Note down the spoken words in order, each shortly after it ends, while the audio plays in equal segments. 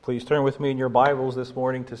Please turn with me in your Bibles this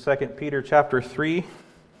morning to 2 Peter chapter 3.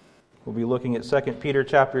 We'll be looking at 2 Peter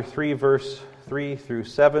chapter 3, verse 3 through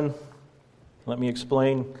 7. Let me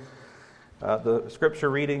explain the scripture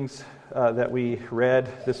readings that we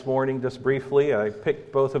read this morning just briefly. I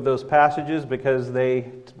picked both of those passages because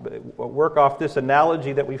they work off this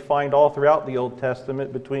analogy that we find all throughout the Old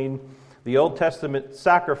Testament between the Old Testament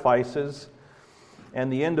sacrifices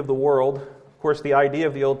and the end of the world. Of course, the idea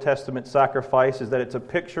of the Old Testament sacrifice is that it's a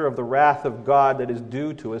picture of the wrath of God that is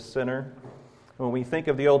due to a sinner. When we think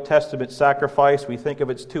of the Old Testament sacrifice, we think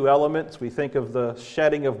of its two elements. We think of the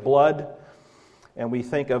shedding of blood, and we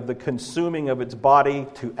think of the consuming of its body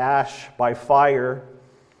to ash by fire.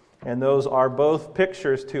 And those are both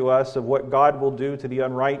pictures to us of what God will do to the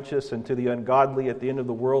unrighteous and to the ungodly at the end of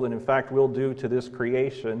the world, and in fact will do to this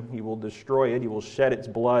creation. He will destroy it, He will shed its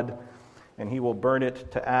blood, and He will burn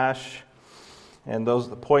it to ash. And the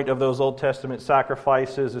point of those Old Testament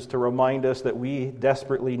sacrifices is to remind us that we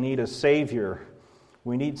desperately need a Savior.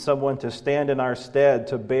 We need someone to stand in our stead,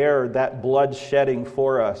 to bear that blood shedding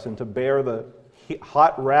for us, and to bear the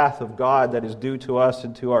hot wrath of God that is due to us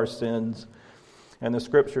and to our sins. And the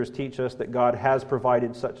Scriptures teach us that God has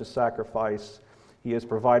provided such a sacrifice. He has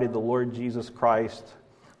provided the Lord Jesus Christ,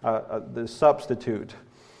 the substitute,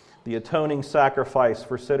 the atoning sacrifice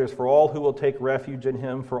for sinners, for all who will take refuge in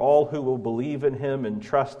Him, for all who will believe in Him and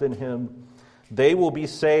trust in Him. They will be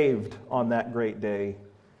saved on that great day,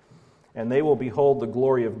 and they will behold the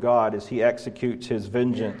glory of God as He executes His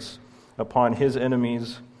vengeance upon His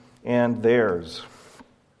enemies and theirs.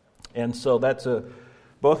 And so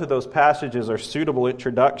both of those passages are suitable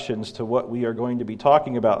introductions to what we are going to be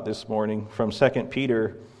talking about this morning from 2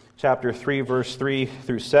 Peter chapter 3, verse 3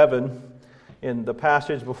 through 7. In the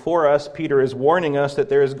passage before us, Peter is warning us that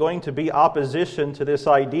there is going to be opposition to this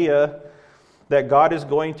idea that God is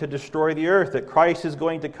going to destroy the earth, that Christ is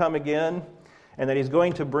going to come again, and that He's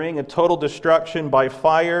going to bring a total destruction by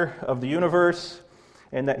fire of the universe,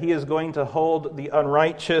 and that He is going to hold the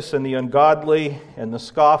unrighteous and the ungodly and the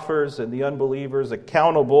scoffers and the unbelievers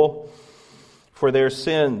accountable for their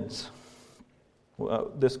sins.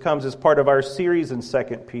 This comes as part of our series in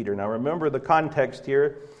 2 Peter. Now remember the context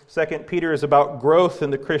here. 2 Peter is about growth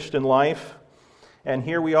in the Christian life. And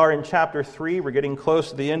here we are in chapter 3. We're getting close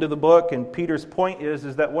to the end of the book. And Peter's point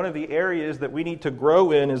is that one of the areas that we need to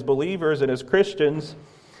grow in as believers and as Christians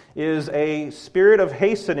is a spirit of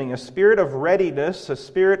hastening, a spirit of readiness, a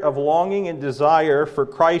spirit of longing and desire for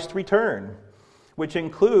Christ's return, which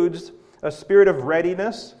includes a spirit of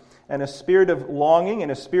readiness and a spirit of longing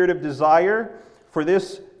and a spirit of desire for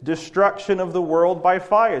this destruction of the world by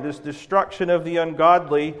fire, this destruction of the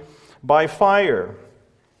ungodly by fire.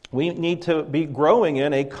 We need to be growing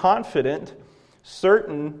in a confident,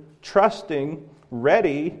 certain, trusting,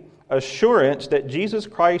 ready assurance that Jesus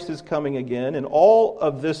Christ is coming again, and all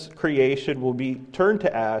of this creation will be turned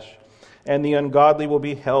to ash, and the ungodly will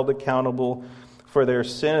be held accountable for their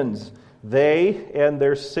sins. They and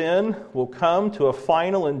their sin will come to a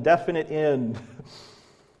final and definite end.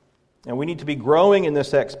 And we need to be growing in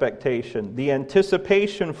this expectation, the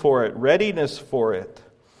anticipation for it, readiness for it.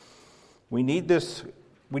 We need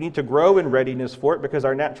to grow in readiness for it because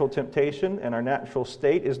our natural temptation and our natural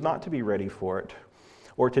state is not to be ready for it,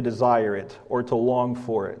 or to desire it, or to long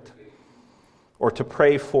for it, or to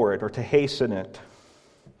pray for it, or to hasten it.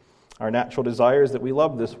 Our natural desire is that we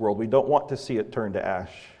love this world. We don't want to see it turn to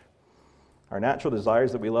ash. Our natural desire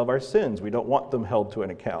is that we love our sins. We don't want them held to an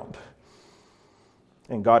account.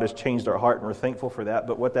 And God has changed our heart, and we're thankful for that.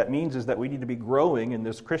 But what that means is that we need to be growing in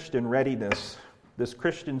this Christian readiness, this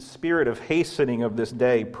Christian spirit of hastening of this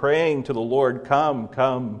day, praying to the Lord,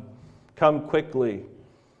 come quickly.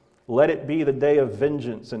 Let it be the day of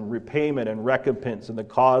vengeance and repayment and recompense in the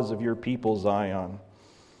cause of your people, Zion.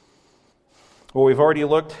 Well, we've already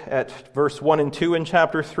looked at verse 1 and 2 in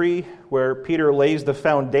chapter 3, where Peter lays the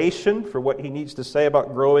foundation for what he needs to say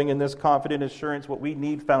about growing in this confident assurance, what we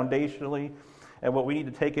need foundationally, and what we need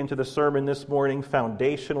to take into the sermon this morning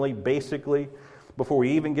foundationally, basically, before we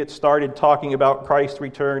even get started talking about Christ's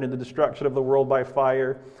return and the destruction of the world by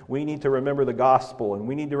fire. We need to remember the gospel, and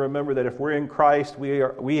we need to remember that if we're in Christ, we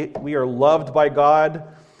are loved by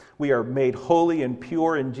God. We are made holy and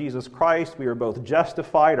pure in Jesus Christ. We are both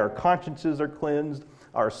justified. Our consciences are cleansed.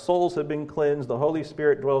 Our souls have been cleansed. The Holy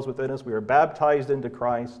Spirit dwells within us. We are baptized into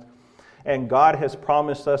Christ. And God has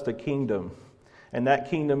promised us a kingdom, and that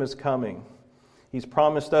kingdom is coming. He's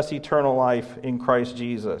promised us eternal life in Christ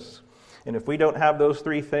Jesus. And if we don't have those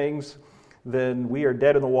three things, then we are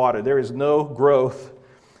dead in the water. There is no growth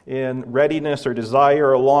in readiness or desire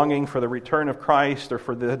or longing for the return of Christ or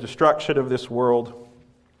for the destruction of this world.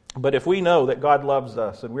 But if we know that God loves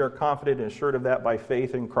us, and we are confident and assured of that by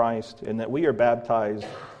faith in Christ, and that we are baptized,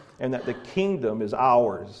 and that the kingdom is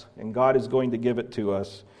ours, and God is going to give it to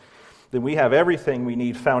us, then we have everything we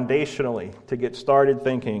need foundationally to get started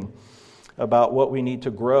thinking about what we need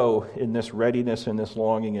to grow in this readiness and this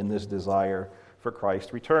longing and this desire for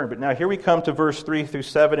Christ's return. But now here we come to verse 3 through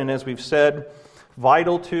 7, and as we've said,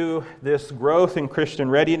 vital to this growth in Christian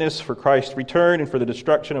readiness for Christ's return and for the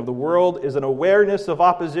destruction of the world is an awareness of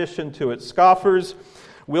opposition to it. Scoffers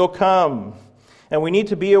will come, and we need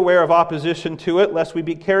to be aware of opposition to it lest we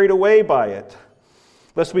be carried away by it,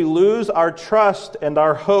 lest we lose our trust and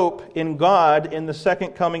our hope in God in the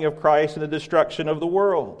second coming of Christ and the destruction of the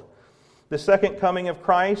world. The second coming of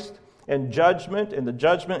Christ and judgment and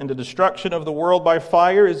the destruction of the world by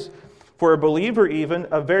fire is, for a believer even,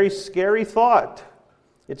 a very scary thought.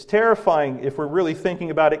 It's terrifying if we're really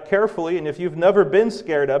thinking about it carefully, and if you've never been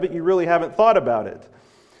scared of it, you really haven't thought about it.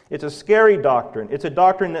 It's a scary doctrine. It's a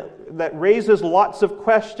doctrine that raises lots of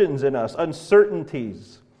questions in us,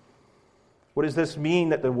 uncertainties. What does this mean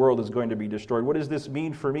that the world is going to be destroyed? What does this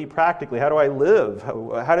mean for me practically? How do I live?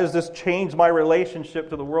 How does this change my relationship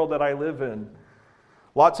to the world that I live in?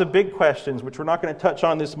 Lots of big questions, which we're not going to touch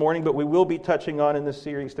on this morning, but we will be touching on in this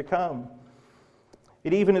series to come.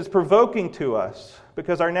 It even is provoking to us,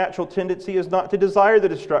 because our natural tendency is not to desire the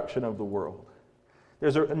destruction of the world.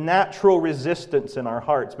 There's a natural resistance in our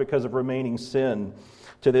hearts because of remaining sin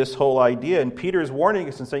to this whole idea. And Peter is warning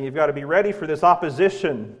us and saying you've got to be ready for this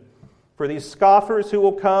opposition, for these scoffers who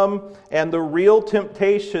will come, and the real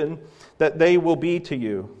temptation that they will be to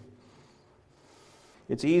you.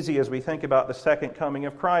 It's easy as we think about the second coming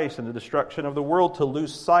of Christ and the destruction of the world to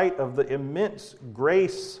lose sight of the immense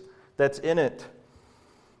grace that's in it.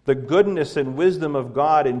 The goodness and wisdom of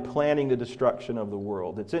God in planning the destruction of the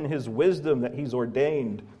world. It's in His wisdom that He's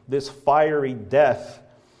ordained this fiery death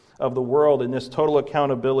of the world and this total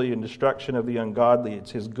accountability and destruction of the ungodly.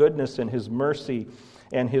 It's His goodness and His mercy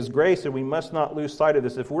and His grace, and we must not lose sight of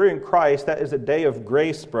this. If we're in Christ, that is a day of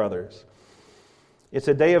grace, brothers. It's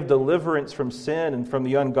a day of deliverance from sin and from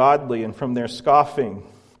the ungodly and from their scoffing.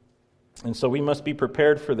 And so we must be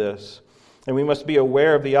prepared for this. And we must be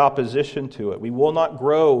aware of the opposition to it. We will not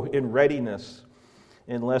grow in readiness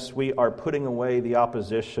unless we are putting away the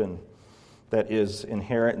opposition that is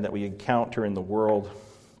inherent and that we encounter in the world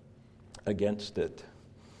against it.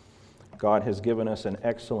 God has given us an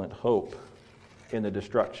excellent hope in the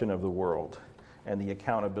destruction of the world and the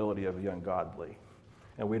accountability of the ungodly.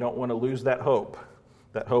 And we don't want to lose that hope.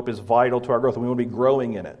 That hope is vital to our growth, and we want to be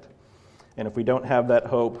growing in it. And if we don't have that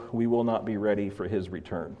hope, we will not be ready for His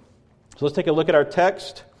return. So let's take a look at our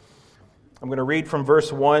text. I'm going to read from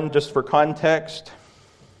verse 1 just for context.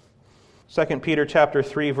 2 Peter chapter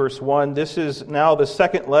 3, verse 1. This is now the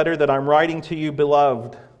second letter that I'm writing to you,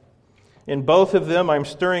 beloved. In both of them I'm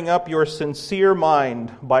stirring up your sincere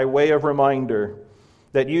mind by way of reminder,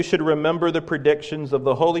 that you should remember the predictions of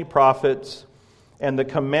the holy prophets and the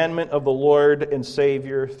commandment of the Lord and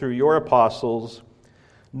Savior through your apostles,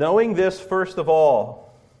 knowing this first of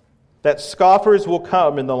all, that scoffers will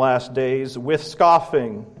come in the last days with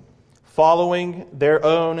scoffing, following their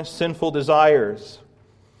own sinful desires.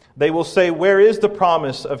 They will say, where is the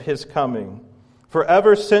promise of His coming? For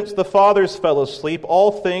ever since the fathers fell asleep,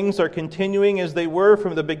 all things are continuing as they were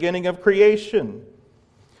from the beginning of creation.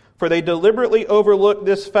 For they deliberately overlook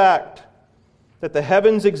this fact, that the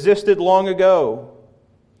heavens existed long ago,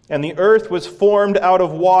 and the earth was formed out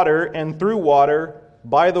of water and through water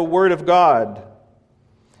by the word of God,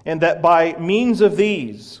 and that by means of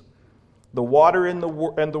these, the water and the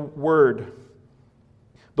word,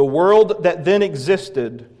 the world that then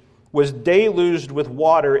existed was deluged with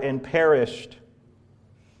water and perished.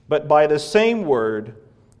 But by the same word,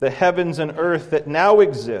 the heavens and earth that now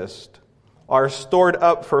exist are stored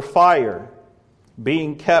up for fire,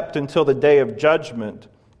 being kept until the day of judgment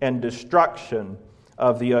and destruction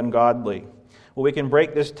of the ungodly. Well, we can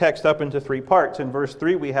break this text up into three parts. In verse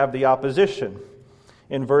 3, we have the opposition.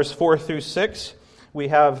 In verse 4 through 6, we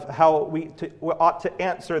have how we ought to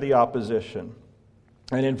answer the opposition.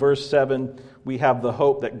 And in verse 7, we have the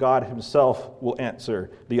hope that God Himself will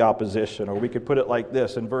answer the opposition. Or we could put it like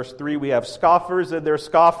this. In verse 3, we have scoffers and their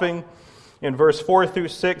scoffing. In verse 4 through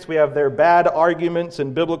 6, we have their bad arguments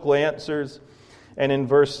and biblical answers. And in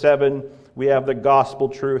verse 7, we have the gospel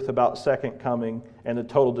truth about second coming and the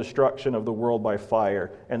total destruction of the world by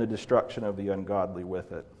fire and the destruction of the ungodly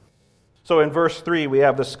with it. So in verse 3, we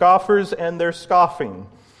have the scoffers and their scoffing.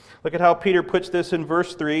 Look at how Peter puts this in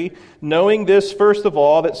verse 3. Knowing this, first of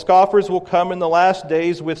all, that scoffers will come in the last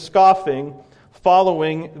days with scoffing,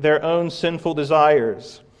 following their own sinful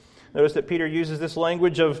desires. Notice that Peter uses this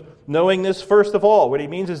language of knowing this first of all. What he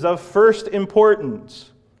means is of first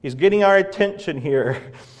importance. He's getting our attention here.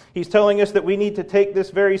 He's telling us that we need to take this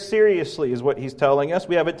very seriously, is what he's telling us.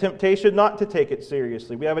 We have a temptation not to take it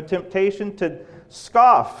seriously. We have a temptation to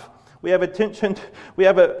scoff. We have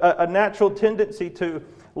a natural tendency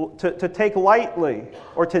to take lightly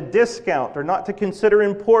or to discount or not to consider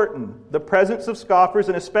important the presence of scoffers,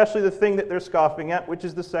 and especially the thing that they're scoffing at, which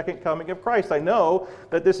is the second coming of Christ. I know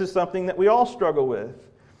that this is something that we all struggle with.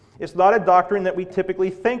 It's not a doctrine that we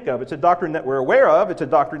typically think of. It's a doctrine that we're aware of. It's a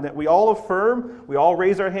doctrine that we all affirm. We all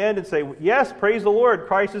raise our hand and say, yes, praise the Lord,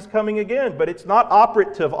 Christ is coming again. But it's not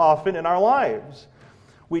operative often in our lives.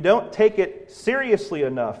 We don't take it seriously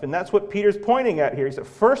enough. And that's what Peter's pointing at here. He said,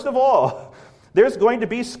 first of all, there's going to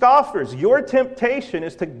be scoffers. Your temptation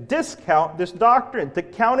is to discount this doctrine, to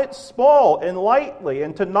count it small and lightly,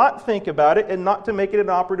 and to not think about it and not to make it an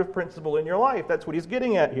operative principle in your life. That's what he's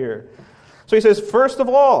getting at here. So he says, first of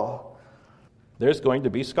all, there's going to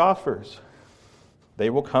be scoffers. They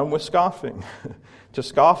will come with scoffing. To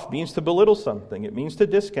scoff means to belittle something. It means to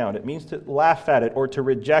discount. It means to laugh at it or to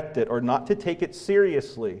reject it or not to take it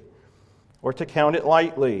seriously or to count it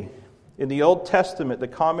lightly. In the Old Testament, the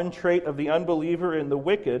common trait of the unbeliever and the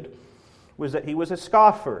wicked was that he was a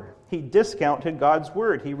scoffer. He discounted God's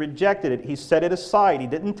word. He rejected it. He set it aside. He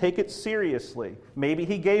didn't take it seriously. Maybe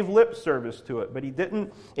he gave lip service to it, but he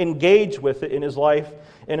didn't engage with it in his life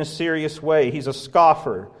in a serious way. He's a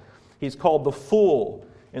scoffer. He's called the fool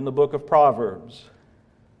in the book of Proverbs.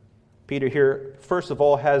 Peter here, first of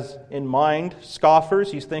all, has in mind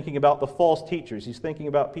scoffers. He's thinking about the false teachers. He's thinking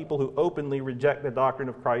about people who openly reject the doctrine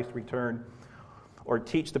of Christ's return or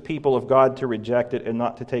teach the people of God to reject it and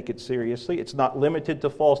not to take it seriously. It's not limited to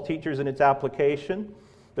false teachers in its application.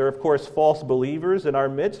 There are, of course, false believers in our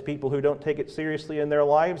midst, people who don't take it seriously in their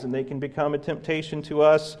lives, and they can become a temptation to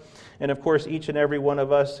us. And, of course, each and every one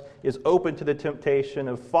of us is open to the temptation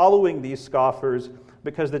of following these scoffers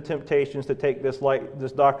because the temptations to take this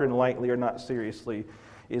doctrine lightly or not seriously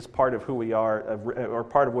is part of who we are, or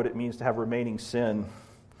part of what it means to have remaining sin.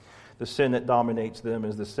 The sin that dominates them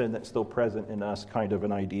is the sin that's still present in us, kind of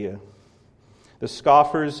an idea. The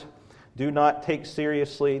scoffers do not take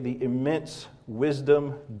seriously the immense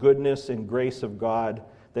wisdom, goodness, and grace of God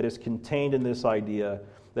that is contained in this idea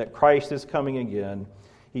that Christ is coming again.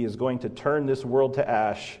 He is going to turn this world to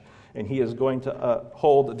ash, and he is going to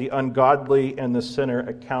hold the ungodly and the sinner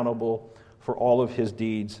accountable for all of his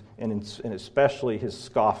deeds, and especially his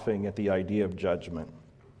scoffing at the idea of judgment.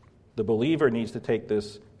 The believer needs to take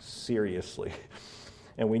this seriously.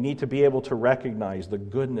 And we need to be able to recognize the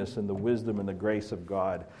goodness and the wisdom and the grace of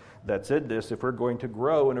God that's in this if we're going to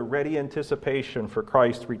grow in a ready anticipation for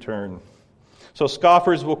Christ's return. So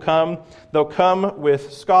scoffers will come. They'll come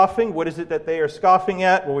with scoffing. What is it that they are scoffing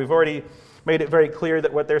at? Well, we've already made it very clear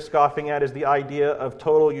that what they're scoffing at is the idea of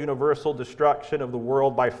total universal destruction of the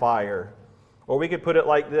world by fire. Or we could put it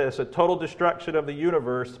like this: a total destruction of the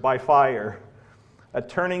universe by fire. A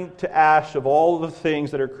turning to ash of all the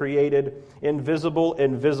things that are created, invisible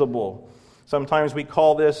and visible. Sometimes we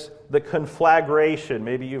call this the conflagration.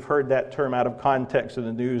 Maybe you've heard that term out of context in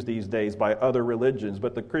the news these days by other religions.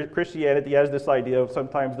 But the Christianity has this idea of,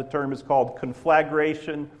 sometimes the term is called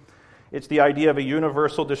conflagration. It's the idea of a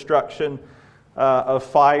universal destruction of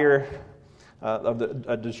fire,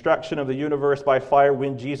 a destruction of the universe by fire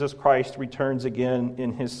when Jesus Christ returns again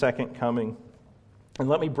in his second coming. And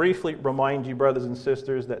let me briefly remind you, brothers and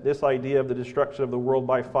sisters, that this idea of the destruction of the world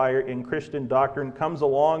by fire in Christian doctrine comes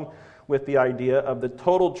along with the idea of the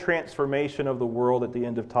total transformation of the world at the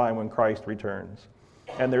end of time when Christ returns.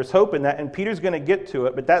 And there's hope in that, and Peter's going to get to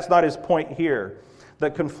it, but that's not his point here. The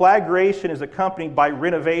conflagration is accompanied by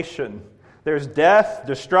renovation. There's death,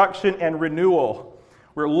 destruction, and renewal.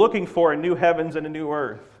 We're looking for a new heavens and a new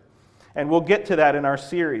earth. And we'll get to that in our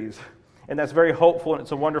series. And that's very hopeful, and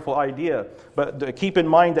it's a wonderful idea. But keep in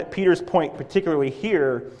mind that Peter's point, particularly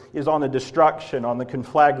here, is on the destruction, on the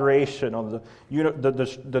conflagration, on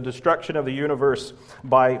the destruction of the universe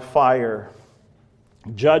by fire,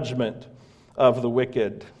 judgment of the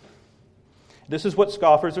wicked. This is what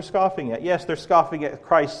scoffers are scoffing at. Yes, they're scoffing at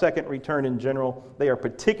Christ's second return in general. They are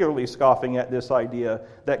particularly scoffing at this idea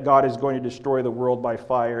that God is going to destroy the world by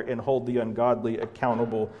fire and hold the ungodly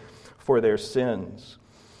accountable for their sins.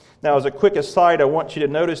 Now, as a quick aside, I want you to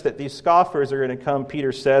notice that these scoffers are going to come,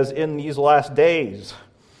 Peter says, in these last days.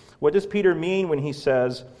 What does Peter mean when he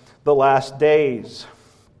says the last days?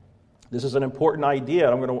 This is an important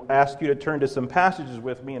idea. I'm going to ask you to turn to some passages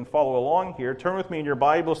with me and follow along here. Turn with me in your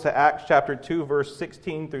Bibles to Acts chapter 2, verse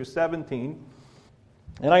 16 through 17.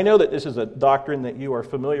 And I know that this is a doctrine that you are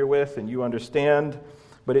familiar with and you understand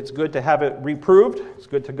but it's good to have it reproved. It's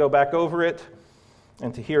good to go back over it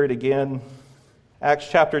and to hear it again. Acts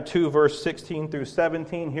chapter 2, verse 16 through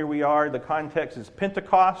 17. Here we are. The context is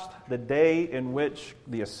Pentecost, the day in which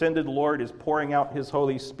the ascended Lord is pouring out His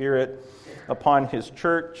Holy Spirit upon His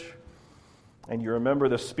church. And you remember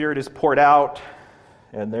the Spirit is poured out,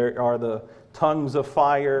 and there are the tongues of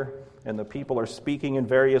fire, and the people are speaking in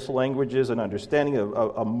various languages and understanding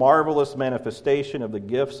a marvelous manifestation of the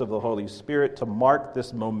gifts of the Holy Spirit to mark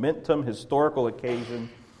this momentum, historical occasion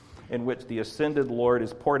in which the ascended Lord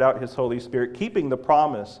has poured out His Holy Spirit, keeping the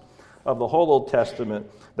promise of the whole Old Testament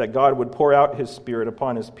that God would pour out His Spirit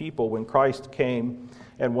upon His people when Christ came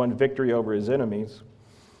and won victory over His enemies.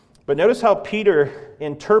 But notice how Peter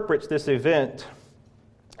interprets this event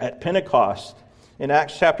at Pentecost in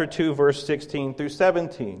Acts chapter 2, verse 16 through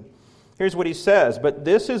 17. Here's what he says, "But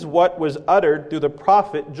this is what was uttered through the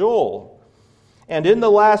prophet Joel. And in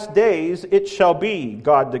the last days it shall be,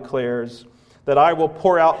 God declares, that I will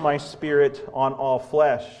pour out my Spirit on all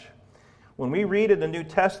flesh." When we read in the New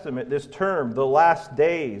Testament this term, the last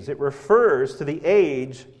days, it refers to the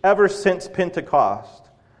age ever since Pentecost.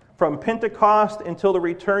 From Pentecost until the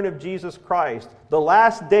return of Jesus Christ, the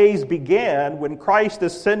last days began when Christ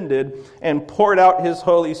ascended and poured out His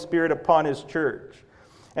Holy Spirit upon His church.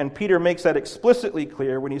 And Peter makes that explicitly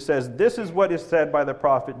clear when he says, "This is what is said by the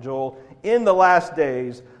prophet Joel, in the last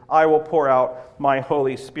days I will pour out my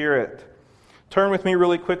Holy Spirit." Turn with me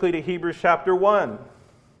really quickly to Hebrews chapter 1,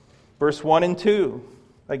 verse 1 and 2.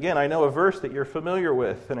 Again, I know a verse that you're familiar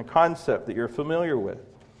with and a concept that you're familiar with.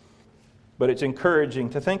 But it's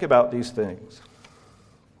encouraging to think about these things.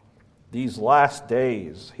 These last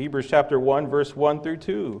days. Hebrews chapter 1, verse 1 through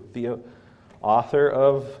 2. The author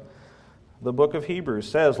of the book of Hebrews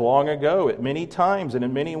says, "Long ago, at many times and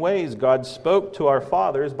in many ways, God spoke to our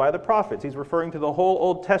fathers by the prophets." He's referring to the whole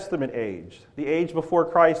Old Testament age, the age before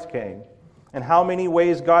Christ came. And how many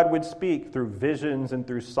ways God would speak through visions and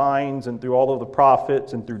through signs and through all of the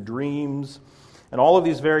prophets and through dreams and all of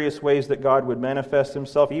these various ways that God would manifest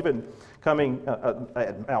Himself, even coming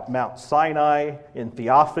at Mount Sinai in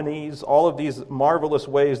theophanies, all of these marvelous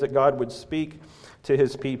ways that God would speak to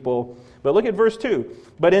His people. But look at verse 2.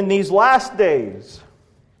 "But in these last days,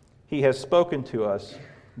 He has spoken to us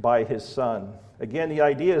by His Son." Again, the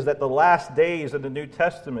idea is that the last days of the New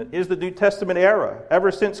Testament is the New Testament era,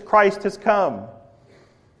 ever since Christ has come.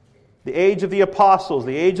 The age of the apostles,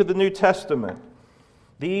 the age of the New Testament.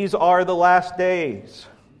 These are the last days.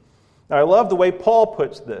 Now, I love the way Paul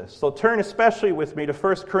puts this. So turn especially with me to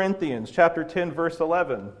 1 Corinthians chapter 10, verse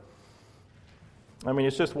 11. I mean,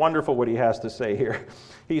 it's just wonderful what he has to say here.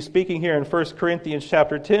 He's speaking here in 1 Corinthians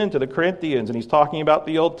chapter 10 to the Corinthians, and he's talking about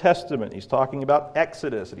the Old Testament. He's talking about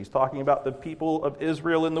Exodus, and he's talking about the people of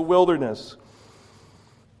Israel in the wilderness.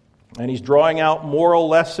 And he's drawing out moral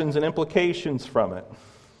lessons and implications from it.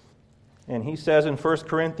 And he says in 1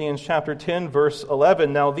 Corinthians chapter 10, verse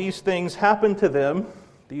 11, "Now these things happened to them,"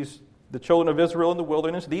 the children of Israel in the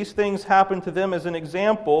wilderness, "these things happened to them as an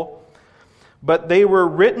example, but they were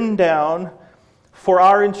written down for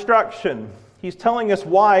our instruction." He's telling us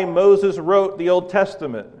why Moses wrote the Old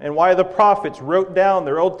Testament and why the prophets wrote down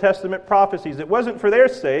their Old Testament prophecies. It wasn't for their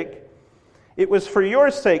sake. It was for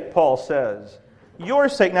your sake, Paul says. Your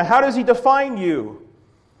sake. Now, how does he define you?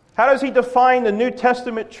 How does he define the New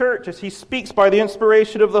Testament church as he speaks by the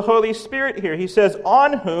inspiration of the Holy Spirit here? He says,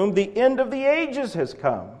 "On whom the end of the ages has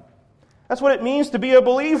come." That's what it means to be a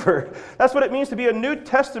believer. That's what it means to be a New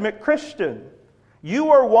Testament Christian.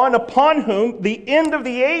 You are one upon whom the end of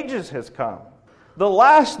the ages has come. The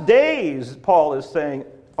last days, Paul is saying,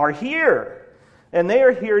 are here. And they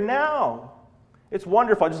are here now. It's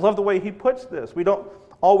wonderful. I just love the way he puts this. We don't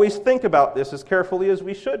always think about this as carefully as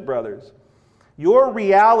we should, brothers. Your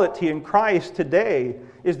reality in Christ today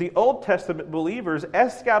is the Old Testament believer's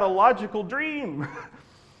eschatological dream.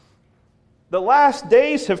 The last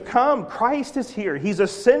days have come. Christ is here. He's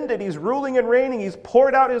ascended. He's ruling and reigning. He's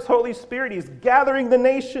poured out His Holy Spirit. He's gathering the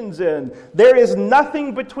nations in. There is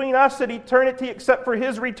nothing between us and eternity except for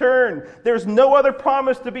His return. There's no other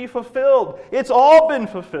promise to be fulfilled. It's all been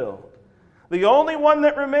fulfilled. The only one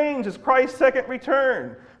that remains is Christ's second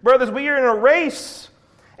return. Brothers, we are in a race,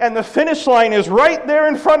 and the finish line is right there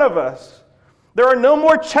in front of us. There are no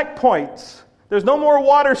more checkpoints. There's no more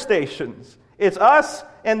water stations. It's us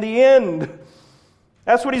and the end.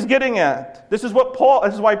 That's what he's getting at. This is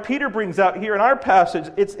why Peter brings out here in our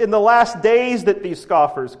passage. It's in the last days that these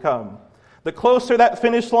scoffers come. The closer that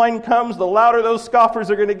finish line comes, the louder those scoffers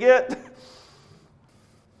are going to get.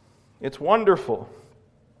 It's wonderful.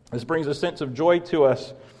 This brings a sense of joy to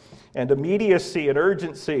us and immediacy and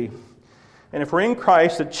urgency. And if we're in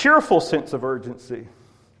Christ, a cheerful sense of urgency.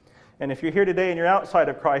 And if you're here today and you're outside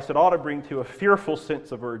of Christ, it ought to bring to you a fearful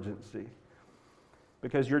sense of urgency,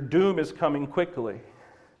 because your doom is coming quickly.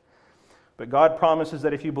 But God promises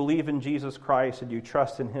that if you believe in Jesus Christ and you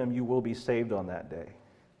trust in Him, you will be saved on that day.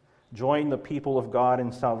 Join the people of God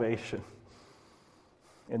in salvation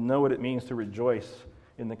and know what it means to rejoice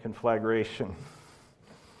in the conflagration.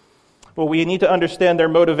 Well, we need to understand their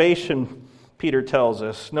motivation, Peter tells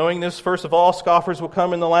us. Knowing this, first of all, scoffers will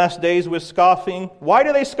come in the last days with scoffing. Why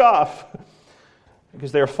do they scoff?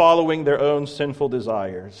 Because they're following their own sinful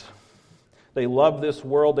desires. They love this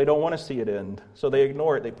world. They don't want to see it end. So they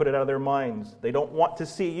ignore it. They put it out of their minds. They don't want to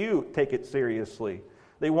see you take it seriously.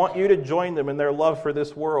 They want you to join them in their love for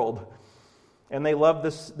this world. And they love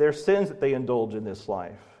their sins that they indulge in this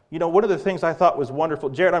life. You know, one of the things I thought was wonderful,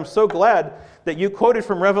 Jared, I'm so glad that you quoted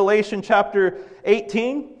from Revelation chapter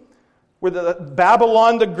 18, where the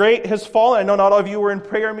Babylon the Great has fallen. I know not all of you were in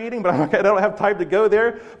prayer meeting, but I don't have time to go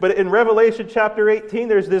there. But in Revelation chapter 18,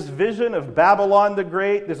 there's this vision of Babylon the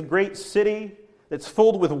Great, this great city that's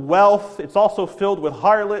filled with wealth. It's also filled with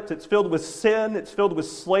harlots. It's filled with sin. It's filled with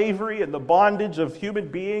slavery and the bondage of human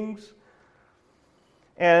beings.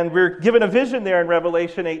 And we're given a vision there in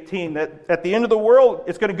Revelation 18 that at the end of the world,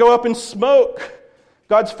 it's going to go up in smoke.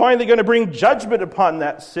 God's finally going to bring judgment upon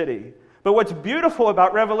that city. But what's beautiful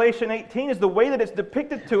about Revelation 18 is the way that it's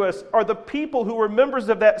depicted to us are the people who were members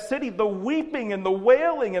of that city, the weeping and the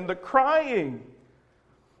wailing and the crying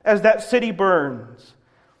as that city burns.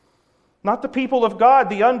 Not the people of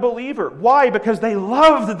God, the unbeliever. Why? Because they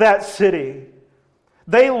loved that city.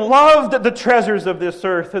 They loved the treasures of this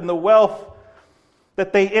earth and the wealth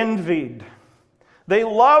that they envied. They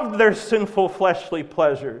loved their sinful fleshly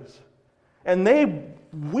pleasures. And they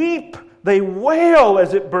weep, they wail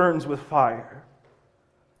as it burns with fire.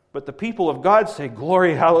 But the people of God say,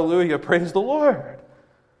 glory, hallelujah, praise the Lord.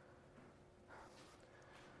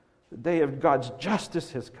 The day of God's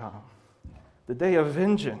justice has come. The day of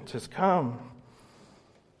vengeance has come.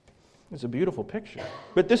 It's a beautiful picture.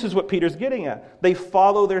 But this is what Peter's getting at. They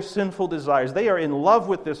follow their sinful desires. They are in love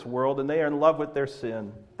with this world and they are in love with their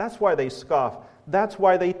sin. That's why they scoff. That's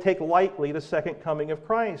why they take lightly the second coming of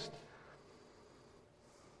Christ.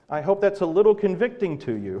 I hope that's a little convicting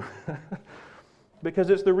to you. Because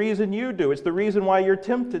it's the reason you do. It's the reason why you're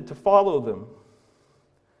tempted to follow them.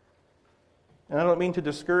 And I don't mean to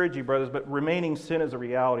discourage you, brothers, but remaining sin is a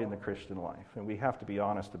reality in the Christian life. And we have to be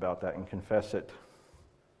honest about that and confess it.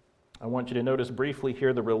 I want you to notice briefly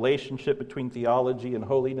here the relationship between theology and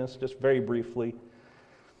holiness, just very briefly.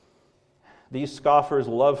 These scoffers'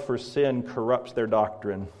 love for sin corrupts their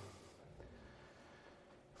doctrine.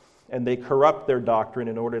 And they corrupt their doctrine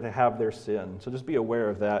in order to have their sin. So just be aware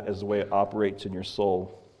of that as the way it operates in your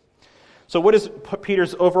soul. So what is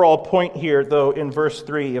Peter's overall point here, though, in verse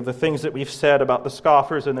 3 of the things that we've said about the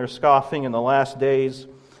scoffers and their scoffing in the last days?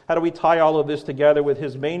 How do we tie all of this together with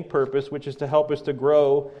his main purpose, which is to help us to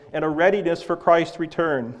grow in a readiness for Christ's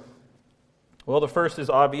return? Well, the first is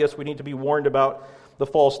obvious. We need to be warned about the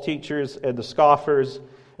false teachers and the scoffers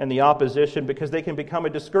and the opposition, because they can become a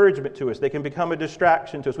discouragement to us. They can become a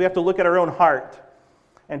distraction to us. We have to look at our own heart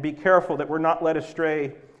and be careful that we're not led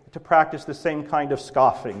astray to practice the same kind of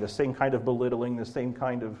scoffing, the same kind of belittling, the same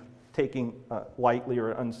kind of taking lightly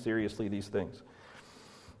or unseriously these things.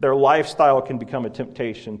 Their lifestyle can become a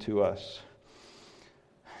temptation to us.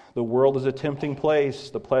 The world is a tempting place.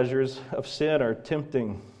 The pleasures of sin are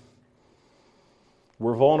tempting.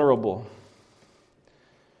 We're vulnerable.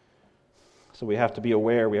 So we have to be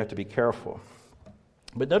aware, we have to be careful.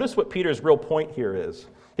 But notice what Peter's real point here is.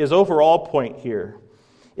 His overall point here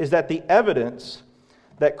is that the evidence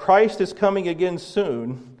that Christ is coming again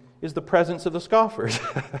soon is the presence of the scoffers.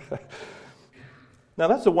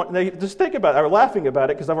 Now just think about it. I'm laughing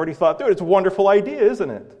about it because I've already thought through it. It's a wonderful idea,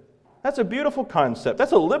 isn't it? That's a beautiful concept.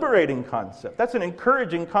 That's a liberating concept. That's an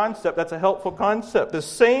encouraging concept. That's a helpful concept. The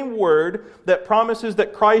same word that promises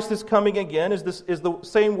that Christ is coming again is the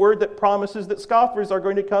same word that promises that scoffers are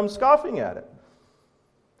going to come scoffing at it.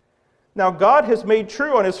 Now, God has made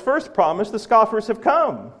true on His first promise, the scoffers have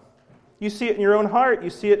come. You see it in your own heart. You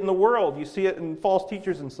see it in the world. You see it in false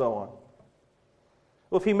teachers and so on.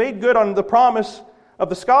 Well, if He made good on the promise of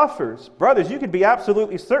the scoffers, brothers, you can be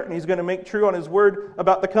absolutely certain He's going to make true on His word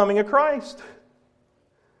about the coming of Christ.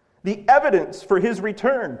 The evidence for His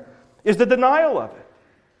return is the denial of it.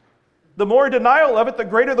 The more denial of it, the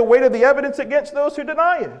greater the weight of the evidence against those who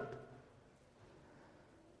deny it.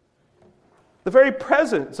 The very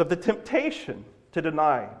presence of the temptation to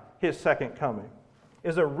deny His second coming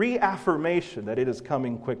is a reaffirmation that it is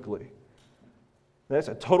coming quickly. That's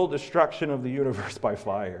a total destruction of the universe by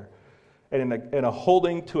fire. and in a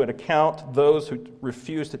holding to an account those who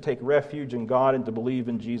refuse to take refuge in God and to believe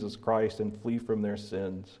in Jesus Christ and flee from their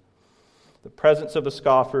sins. The presence of the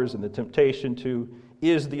scoffers and the temptation to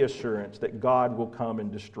is the assurance that God will come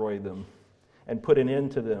and destroy them and put an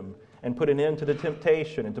end to them and put an end to the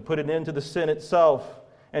temptation and to put an end to the sin itself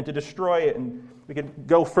and to destroy it. And we could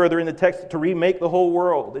go further in the text to remake the whole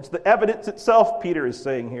world. It's the evidence itself, Peter is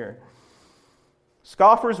saying here.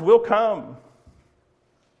 Scoffers will come,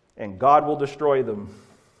 and God will destroy them.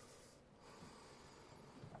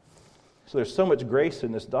 So there's so much grace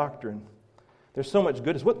in this doctrine. There's so much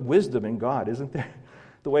goodness. What wisdom in God, isn't there?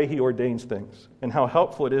 The way He ordains things, and how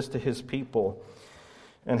helpful it is to His people,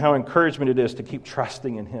 and how encouragement it is to keep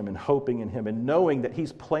trusting in Him and hoping in Him and knowing that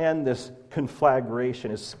He's planned this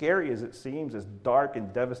conflagration, as scary as it seems, as dark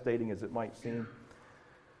and devastating as it might seem.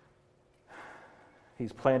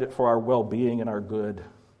 He's planned it for our well-being and our good.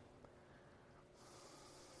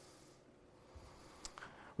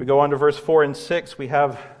 We go on to verse 4 and 6. We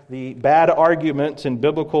have the bad arguments and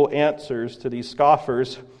biblical answers to these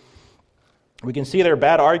scoffers. We can see their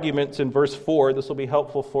bad arguments in verse 4. This will be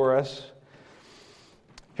helpful for us.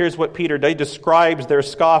 Here's what Peter describes their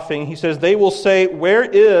scoffing. He says, they will say, where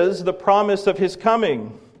is the promise of His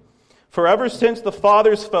coming? For ever since the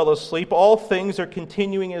fathers fell asleep, all things are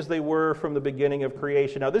continuing as they were from the beginning of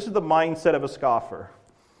creation. Now, this is the mindset of a scoffer.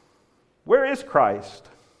 Where is Christ?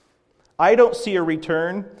 I don't see a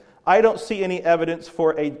return. I don't see any evidence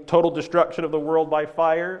for a total destruction of the world by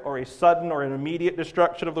fire or a sudden or an immediate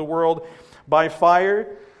destruction of the world by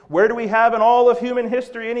fire. Where do we have in all of human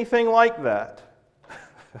history anything like that?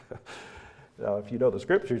 Now, if you know the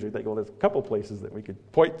Scriptures, you think, well, there's a couple places that we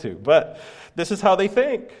could point to. But this is how they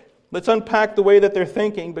think. Let's unpack the way that they're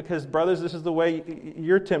thinking, because, brothers, this is the way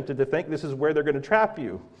you're tempted to think. This is where they're going to trap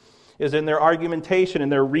you, is in their argumentation and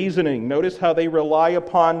their reasoning. Notice how they rely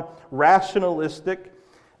upon rationalistic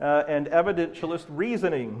and evidentialist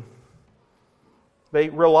reasoning. They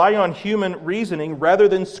rely on human reasoning rather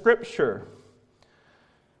than Scripture.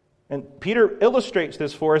 And Peter illustrates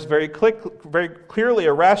this for us very clearly.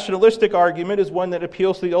 A rationalistic argument is one that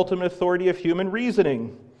appeals to the ultimate authority of human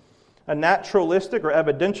reasoning. A naturalistic or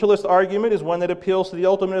evidentialist argument is one that appeals to the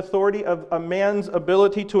ultimate authority of a man's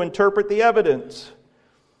ability to interpret the evidence.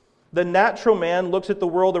 The natural man looks at the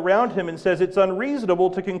world around him and says it's unreasonable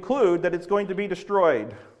to conclude that it's going to be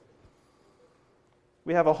destroyed.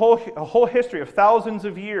 We have a whole history of thousands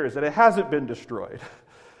of years that it hasn't been destroyed.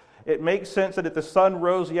 It makes sense that if the sun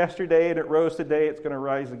rose yesterday and it rose today, it's going to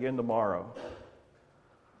rise again tomorrow.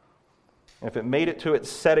 And if it made it to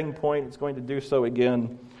its setting point, it's going to do so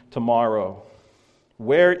again tomorrow.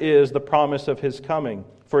 Where is the promise of His coming?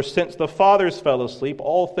 For since the fathers fell asleep,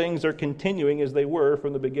 all things are continuing as they were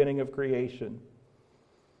from the beginning of creation.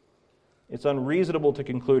 It's unreasonable to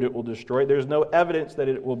conclude it will destroy. There's no evidence that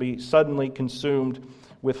it will be suddenly consumed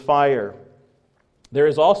with fire. There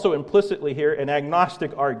is also implicitly here an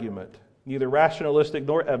agnostic argument, neither rationalistic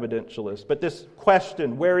nor evidentialist. But this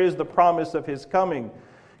question, where is the promise of His coming,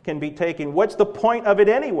 can be taken. What's the point of it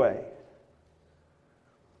anyway?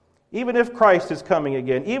 Even if Christ is coming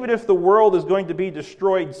again, even if the world is going to be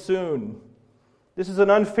destroyed soon, this is an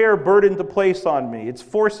unfair burden to place on me. It's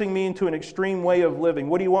forcing me into an extreme way of living.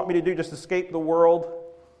 What do you want me to do, just escape the world?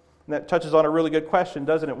 And that touches on a really good question,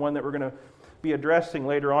 doesn't it? One that we're going to be addressing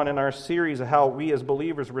later on in our series of how we as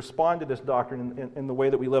believers respond to this doctrine in the way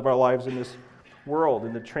that we live our lives in this world,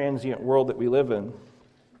 in the transient world that we live in,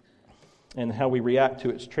 and how we react to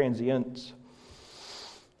its transience.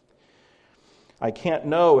 I can't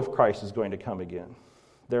know if Christ is going to come again.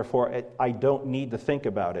 Therefore, I don't need to think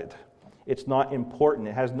about it. It's not important.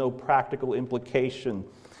 It has no practical implication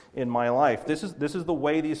in my life. This is the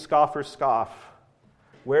way these scoffers scoff.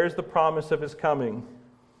 Where's the promise of His coming?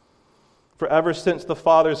 For ever since the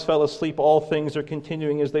fathers fell asleep, all things are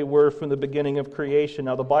continuing as they were from the beginning of creation.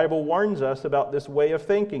 Now, the Bible warns us about this way of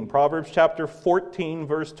thinking. Proverbs chapter 14,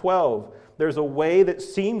 verse 12. There's a way that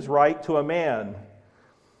seems right to a man.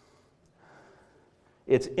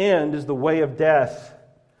 Its end is the way of death.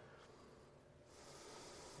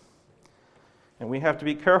 And we have to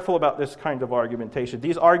be careful about this kind of argumentation.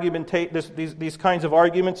 These kinds of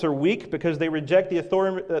arguments are weak because they reject the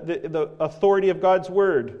authority of God's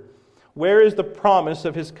Word. Where is the promise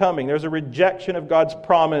of His coming? There's a rejection of God's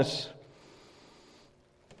promise.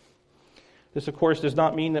 This, of course, does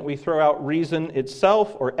not mean that we throw out reason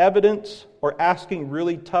itself or evidence or asking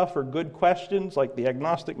really tough or good questions like the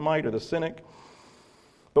agnostic might or the cynic.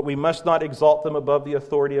 But we must not exalt them above the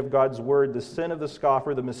authority of God's Word. The sin of the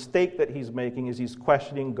scoffer, the mistake that he's making, is he's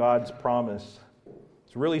questioning God's promise.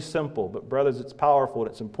 It's really simple, but brothers, it's powerful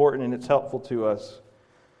and it's important and it's helpful to us.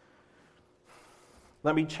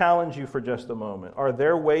 Let me challenge you for just a moment. Are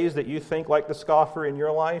there ways that you think like the scoffer in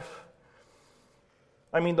your life?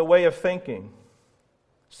 I mean, the way of thinking.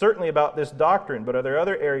 Certainly about this doctrine, but are there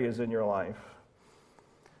other areas in your life?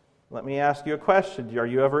 Let me ask you a question. Are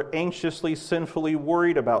you ever anxiously, sinfully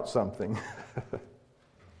worried about something?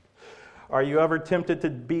 Are you ever tempted to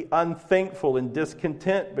be unthankful and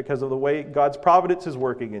discontent because of the way God's providence is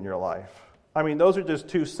working in your life? I mean, those are just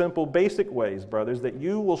two simple, basic ways, brothers, that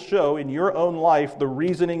you will show in your own life the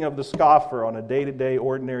reasoning of the scoffer on a day-to-day,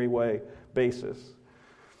 ordinary way basis.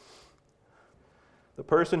 The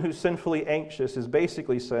person who's sinfully anxious is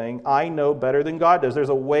basically saying, I know better than God does. There's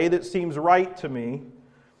a way that seems right to me,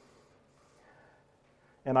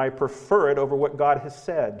 and I prefer it over what God has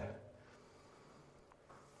said.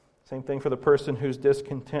 Same thing for the person who's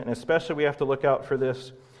discontent. And especially we have to look out for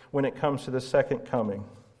this when it comes to the second coming.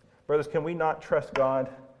 Brothers, can we not trust God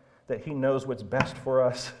that He knows what's best for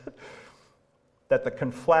us? That the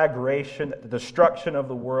conflagration, the destruction of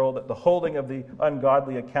the world, that the holding of the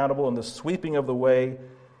ungodly accountable and the sweeping of the way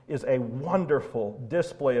is a wonderful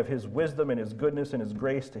display of His wisdom and His goodness and His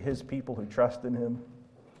grace to His people who trust in Him?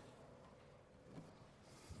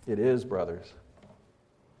 It is, brothers.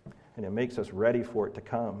 And it makes us ready for it to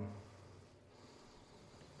come.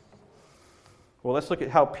 Well, let's look at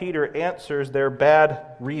how Peter answers their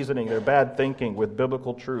bad reasoning, their bad thinking with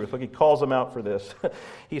biblical truth. Look, he calls them out for this.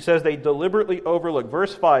 He says they deliberately overlook.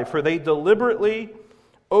 Verse 5, for they deliberately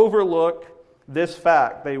overlook this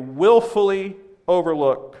fact. They willfully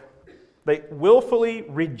overlook. They willfully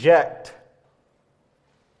reject.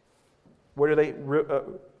 What do they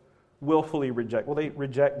willfully reject? Well, they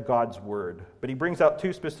reject God's word. But he brings out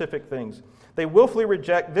two specific things. They willfully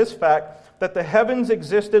reject this fact that the heavens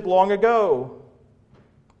existed long ago,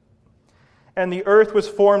 and the earth was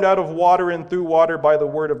formed out of water and through water by the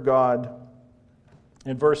word of God.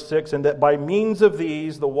 In verse 6, and that by means of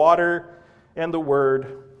these, the water and the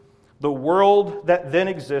word, the world that then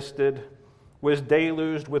existed was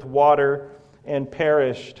deluged with water and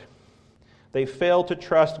perished. They fail to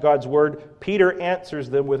trust God's word. Peter answers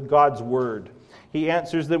them with God's word. He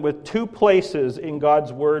answers them with two places in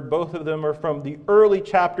God's word. Both of them are from the early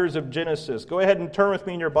chapters of Genesis. Go ahead and turn with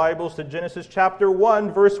me in your Bibles to Genesis chapter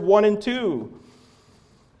 1, verse 1 and 2.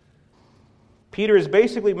 Peter is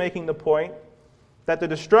basically making the point that the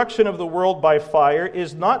destruction of the world by fire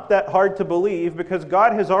is not that hard to believe because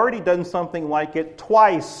God has already done something like it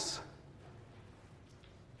twice.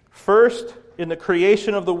 First, in the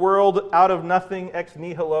creation of the world out of nothing, ex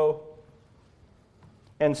nihilo.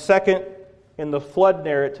 And second, in the flood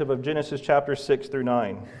narrative of Genesis chapter 6 through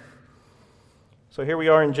 9. So here we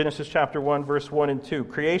are in Genesis chapter 1, verse 1 and 2.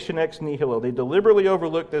 Creation ex nihilo. They deliberately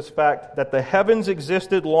overlooked this fact that the heavens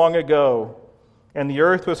existed long ago, and the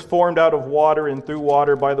earth was formed out of water and through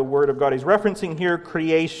water by the word of God. He's referencing here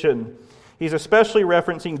creation. He's especially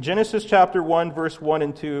referencing Genesis chapter 1, verse 1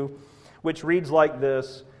 and 2, which reads like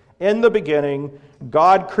this: in the beginning,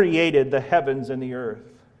 God created the heavens and the earth.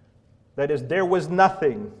 That is, there was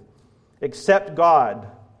nothing except God,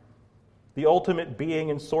 the ultimate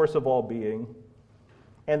being and source of all being.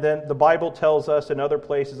 And then the Bible tells us in other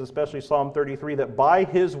places, especially Psalm 33, that by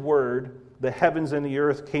His word, the heavens and the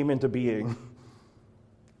earth came into being.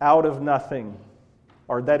 Out of nothing.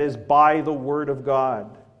 Or that is, by the word of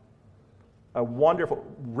God. A wonderful,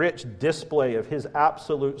 rich display of His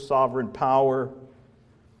absolute sovereign power.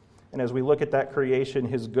 And as we look at that creation,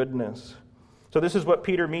 His goodness. So this is what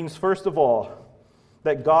Peter means, first of all,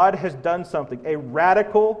 that God has done something, a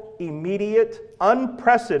radical, immediate,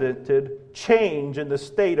 unprecedented change in the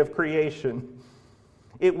state of creation.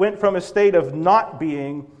 It went from a state of not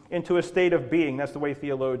being into a state of being. That's the way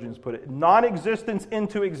theologians put it. Non-existence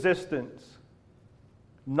into existence.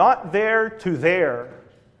 Not there to there.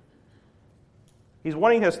 He's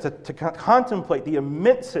wanting us to contemplate the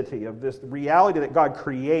immensity of this reality that God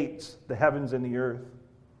creates the heavens and the earth.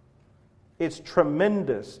 It's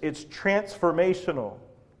tremendous. It's transformational.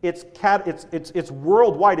 It's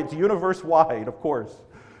worldwide. It's universe-wide, of course.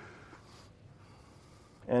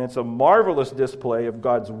 And it's a marvelous display of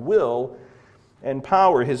God's will and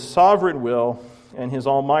power, His sovereign will and His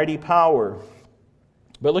almighty power.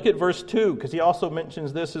 But look at verse 2, because he also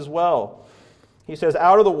mentions this as well. He says,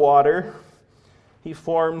 out of the water He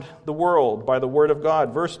formed the world by the word of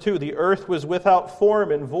God. Verse 2, the earth was without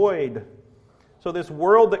form and void. So this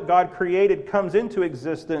world that God created comes into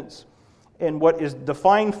existence in what is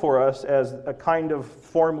defined for us as a kind of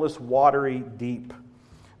formless, watery deep.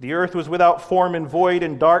 The earth was without form and void,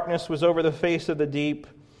 and darkness was over the face of the deep.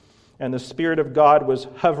 and the Spirit of God was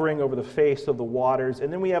hovering over the face of the waters.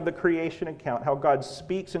 And then we have the creation account, how God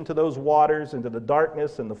speaks into those waters, into the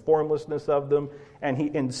darkness and the formlessness of them. And He,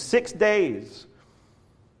 in 6 days,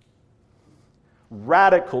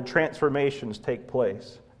 radical transformations take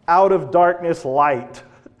place. Out of darkness, light.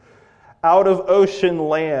 Out of ocean,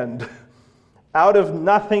 land. Out of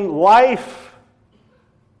nothing, life.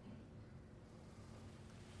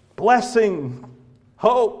 Blessing,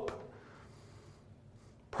 hope,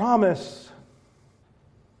 promise.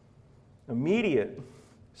 Immediate.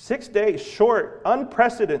 6 days, short,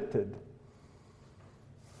 unprecedented.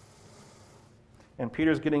 And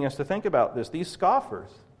Peter's getting us to think about this. These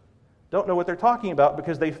scoffers don't know what they're talking about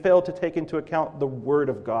because they fail to take into account the Word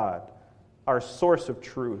of God, our source of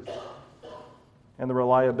truth, and the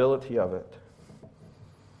reliability of it.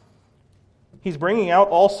 He's bringing out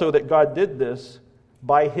also that God did this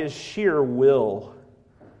by His sheer will.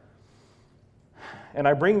 And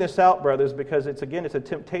I bring this out, brothers, because it's a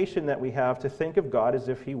temptation that we have to think of God as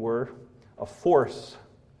if He were a force.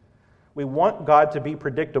 We want God to be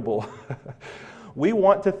predictable. We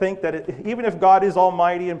want to think that even if God is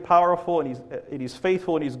almighty and powerful and He's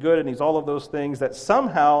faithful and He's good and He's all of those things, that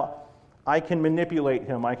somehow I can manipulate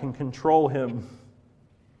Him, I can control Him.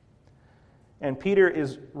 And Peter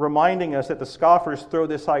is reminding us that the scoffers throw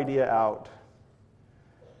this idea out.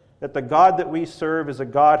 That the God that we serve is a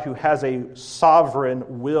God who has a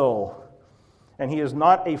sovereign will. And He is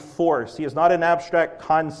not a force. He is not an abstract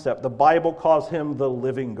concept. The Bible calls Him the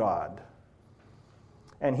living God.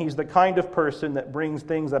 And He's the kind of person that brings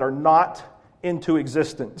things that are not into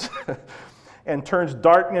existence and turns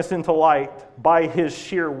darkness into light by His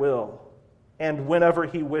sheer will and whenever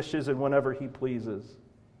He wishes and whenever He pleases.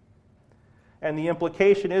 And the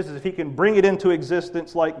implication is if He can bring it into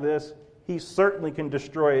existence like this, He certainly can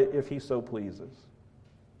destroy it if He so pleases.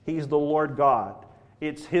 He's the Lord God.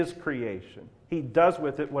 It's His creation. He does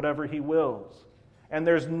with it whatever He wills. And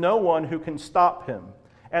there's no one who can stop Him.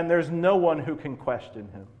 And there's no one who can question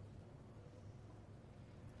Him.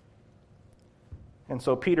 And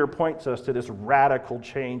so Peter points us to this radical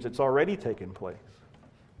change that's already taken place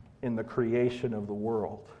in the creation of the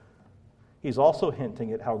world. He's also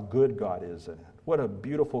hinting at how good God is in it. What a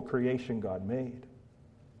beautiful creation God made.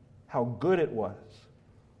 How good it was.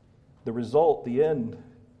 The result, the end,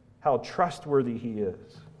 how trustworthy He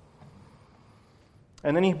is.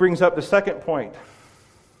 And then he brings up the second point,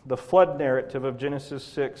 the flood narrative of Genesis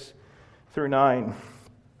 6 through 9.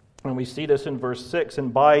 And we see this in verse 6.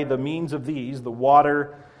 And by the means of these, the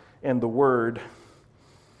water and the word,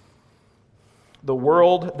 the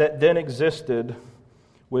world that then existed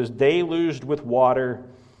was deluged with water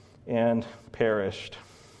and perished.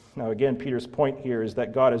 Now again, Peter's point here is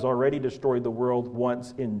that God has already destroyed the world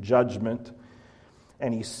once in judgment,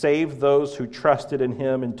 and He saved those who trusted in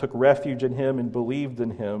Him and took refuge in Him and believed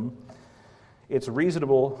in Him. It's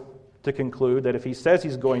reasonable to conclude that if He says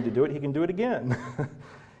He's going to do it, He can do it again.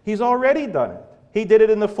 He's already done it. He did it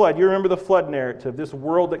in the flood. You remember the flood narrative. This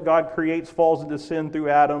world that God creates falls into sin through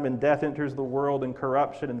Adam, and death enters the world, and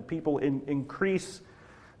corruption, and people increase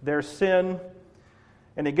their sin.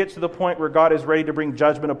 And it gets to the point where God is ready to bring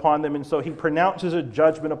judgment upon them, and so He pronounces a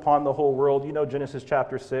judgment upon the whole world. You know Genesis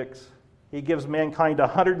chapter 6. He gives mankind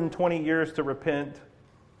 120 years to repent,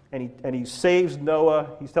 and he saves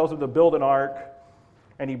Noah. He tells him to build an ark,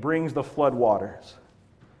 and He brings the flood waters.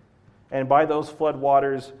 And by those flood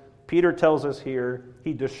waters, Peter tells us here,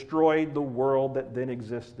 He destroyed the world that then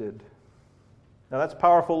existed. Now that's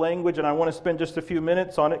powerful language, and I want to spend just a few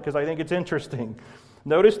minutes on it because I think it's interesting.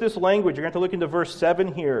 Notice this language. You're going to have to look into verse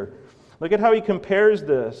 7 here. Look at how he compares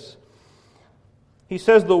this. He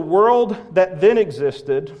says the world that then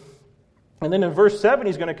existed, and then in verse 7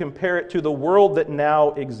 he's going to compare it to the world that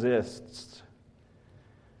now exists.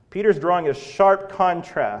 Peter's drawing a sharp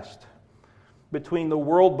contrast between the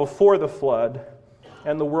world before the flood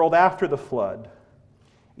and the world after the flood,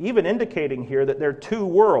 even indicating here that there are two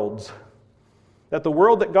worlds. That the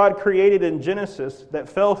world that God created in Genesis that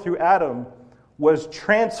fell through Adam was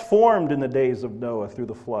transformed in the days of Noah through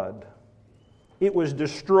the flood. It was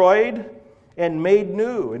destroyed and made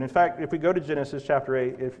new. And in fact, if we go to Genesis chapter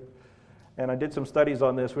 8, and I did some studies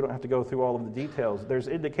on this, we don't have to go through all of the details. There's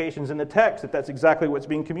indications in the text that that's exactly what's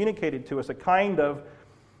being communicated to us, a kind of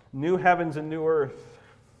new heavens and new earth.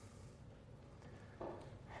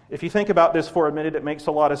 If you think about this for a minute, it makes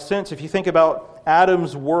a lot of sense. If you think about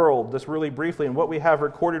Adam's world, just really briefly, and what we have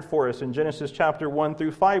recorded for us in Genesis chapter 1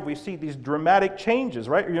 through 5, we see these dramatic changes,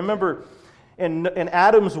 right? You remember, in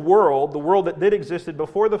Adam's world, the world that did existed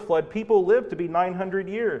before the flood, people lived to be 900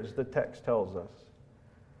 years, the text tells us.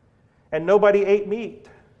 And nobody ate meat.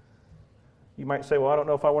 You might say, well, I don't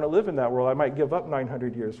know if I want to live in that world. I might give up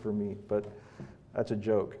 900 years for meat, but that's a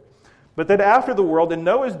joke. But then after the world, in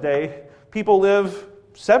Noah's day, people live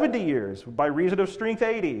 70 years, by reason of strength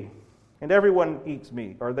 80. And everyone eats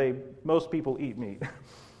meat, or most people eat meat.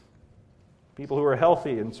 People who are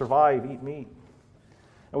healthy and survive eat meat.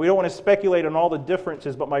 And we don't want to speculate on all the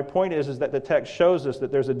differences, but my point is that the text shows us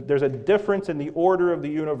that there's a difference in the order of the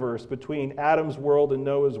universe between Adam's world and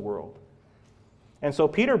Noah's world. And so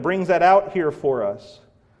Peter brings that out here for us.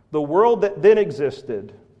 The world that then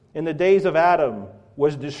existed in the days of Adam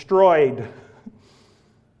was destroyed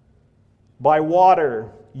by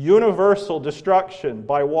water, universal destruction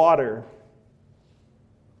by water,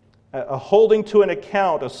 a holding to an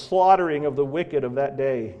account, a slaughtering of the wicked of that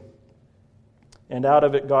day. And out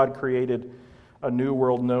of it, God created a new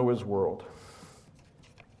world, Noah's world.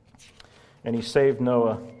 And He saved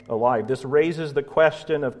Noah alive. This raises the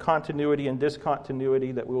question of continuity and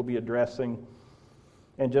discontinuity that we'll be addressing.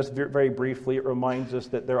 And just very briefly, it reminds us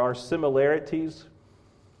that there are similarities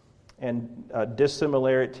and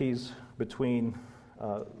dissimilarities between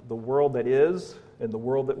the world that is and the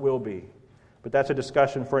world that will be. But that's a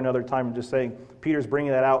discussion for another time. I'm just saying, Peter's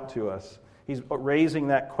bringing that out to us. He's raising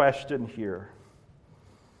that question here.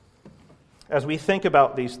 As we think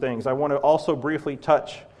about these things, I want to also briefly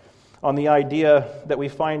touch on the idea that we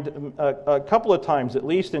find a couple of times, at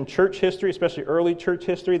least in church history, especially early church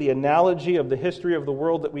history, the analogy of the history of the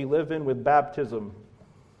world that we live in with baptism.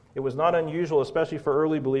 It was not unusual, especially for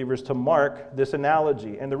early believers, to mark this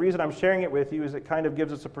analogy. And the reason I'm sharing it with you is it kind of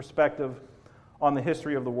gives us a perspective on the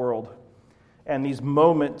history of the world and these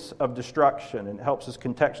moments of destruction, and it helps us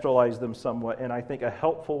contextualize them somewhat in, I think, a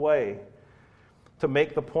helpful way to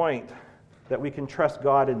make the point that we can trust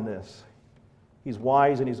God in this. He's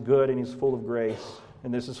wise and He's good and He's full of grace,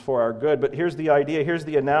 and this is for our good. But here's the idea, here's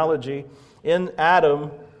the analogy. In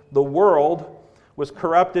Adam, the world was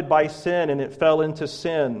corrupted by sin and it fell into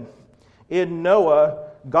sin. In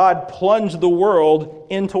Noah, God plunged the world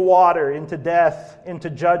into water, into death, into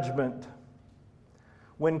judgment.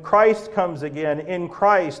 When Christ comes again, in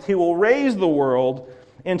Christ, He will raise the world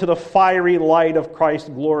into the fiery light of Christ's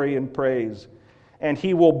glory and praise. And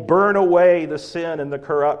He will burn away the sin and the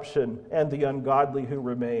corruption and the ungodly who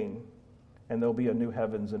remain. And there'll be a new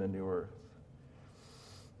heavens and a new earth.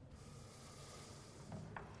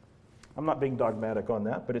 I'm not being dogmatic on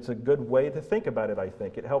that, but it's a good way to think about it, I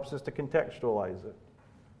think. It helps us to contextualize it.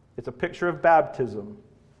 It's a picture of baptism.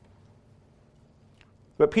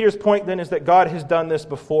 But Peter's point then is that God has done this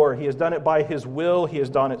before. He has done it by His will. He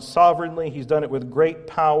has done it sovereignly. He's done it with great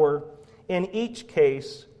power. In each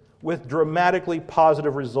case, with dramatically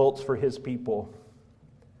positive results for His people.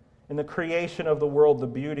 In the creation of the world, the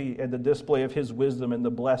beauty and the display of His wisdom and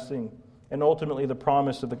the blessing, and ultimately the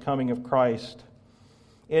promise of the coming of Christ.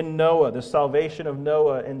 In Noah, the salvation of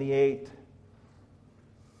Noah and the eight.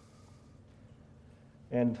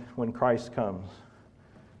 And when Christ comes,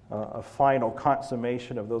 a final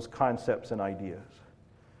consummation of those concepts and ideas.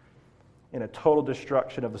 In a total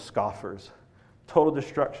destruction of the scoffers, total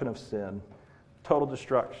destruction of sin, total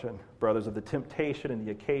destruction, brothers, of the temptation and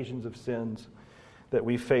the occasions of sins that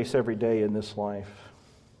we face every day in this life.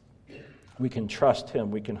 We can trust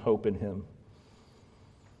Him. We can hope in Him.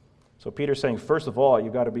 So Peter's saying, first of all,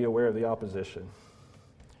 you've got to be aware of the opposition.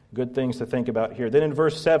 Good things to think about here. Then in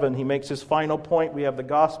verse 7, he makes his final point. We have the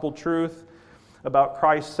gospel truth about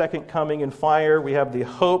Christ's second coming in fire. We have the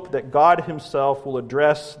hope that God Himself will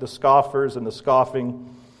address the scoffers and the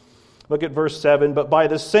scoffing. Look at verse 7. But by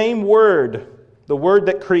the same word, the word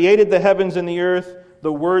that created the heavens and the earth,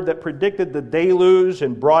 the word that predicted the deluge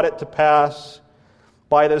and brought it to pass,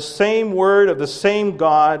 by the same word of the same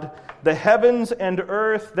God, the heavens and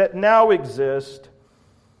earth that now exist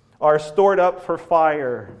are stored up for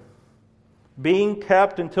fire, being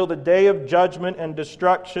kept until the day of judgment and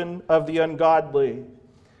destruction of the ungodly.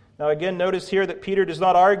 Now again, notice here that Peter does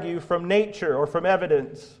not argue from nature or from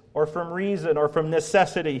evidence or from reason or from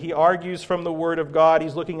necessity. He argues from the Word of God.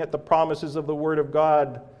 He's looking at the promises of the Word of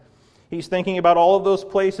God. He's thinking about all of those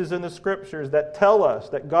places in the Scriptures that tell us,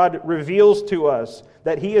 that God reveals to us,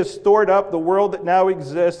 that He has stored up the world that now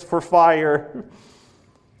exists for fire.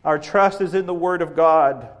 Our trust is in the Word of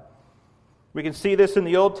God. We can see this in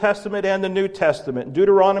the Old Testament and the New Testament.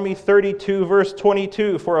 Deuteronomy 32, verse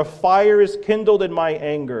 22, "For a fire is kindled in my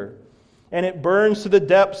anger, and it burns to the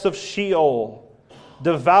depths of Sheol,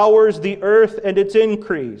 devours the earth and its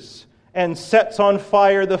increase, and sets on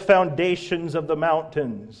fire the foundations of the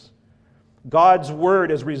mountains." God's Word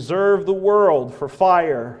has reserved the world for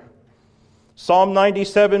fire. Psalm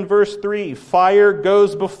 97, verse 3, "Fire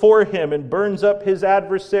goes before Him and burns up His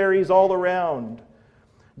adversaries all around."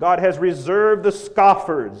 God has reserved the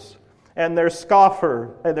scoffers and their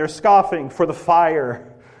scoffing for the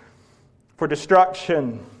fire, for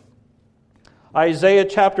destruction. Isaiah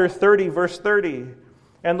chapter 30, verse 30.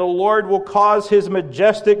 And the Lord will cause his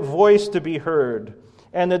majestic voice to be heard,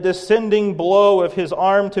 and the descending blow of his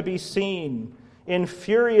arm to be seen, in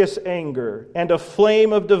furious anger, and a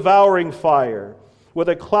flame of devouring fire, with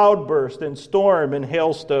a cloudburst and storm and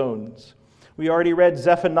hailstones. We already read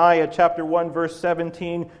Zephaniah chapter 1, verse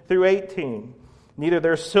 17 through 18. Neither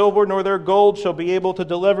their silver nor their gold shall be able to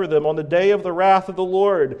deliver them on the day of the wrath of the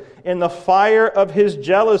Lord. In the fire of his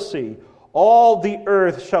jealousy, all the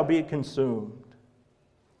earth shall be consumed.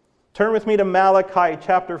 Turn with me to Malachi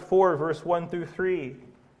chapter 4, verse 1 through 3.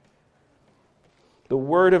 The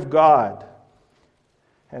Word of God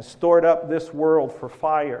has stored up this world for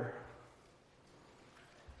fire.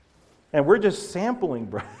 And we're just sampling,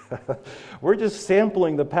 bro. We're just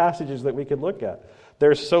sampling the passages that we could look at.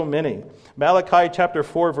 There's so many. Malachi chapter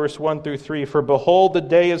 4, verse 1 through 3. For behold, the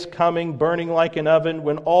day is coming, burning like an oven,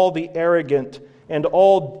 when all the arrogant and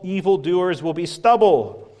all evildoers will be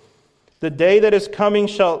stubble. The day that is coming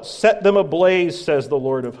shall set them ablaze, says the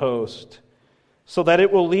Lord of hosts, so that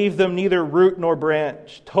it will leave them neither root nor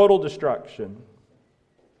branch. Total destruction.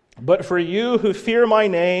 But for you who fear my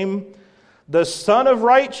name, the Son of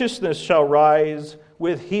Righteousness shall rise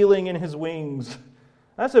with healing in his wings.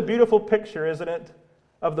 That's a beautiful picture, isn't it?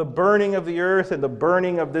 Of the burning of the earth and the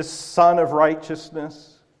burning of this Son of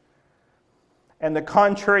Righteousness. And the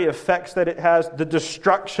contrary effects that it has, the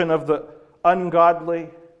destruction of the ungodly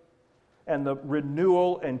and the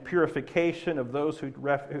renewal and purification of those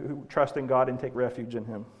who trust in God and take refuge in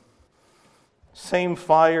him. Same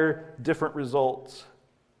fire, different results.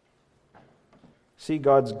 See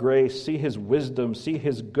God's grace, see his wisdom, see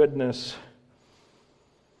his goodness.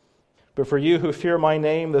 But for you who fear my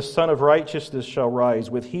name, the Son of Righteousness shall rise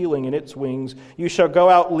with healing in its wings. You shall go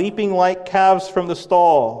out leaping like calves from the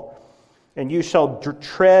stall, and you shall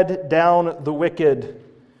tread down the wicked,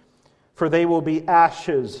 for they will be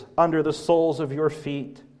ashes under the soles of your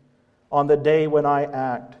feet on the day when I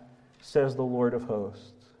act, says the Lord of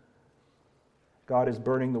hosts. God is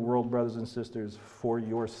burning the world, brothers and sisters, for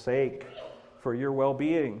your sake, for your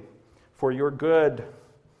well-being, for your good.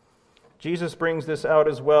 Jesus brings this out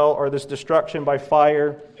as well, or this destruction by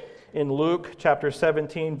fire, in Luke chapter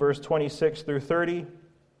 17, verse 26 through 30,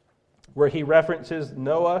 where he references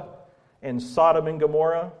Noah and Sodom and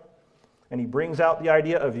Gomorrah, and he brings out the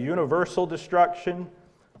idea of universal destruction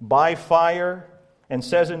by fire, and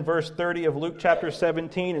says in verse 30 of Luke chapter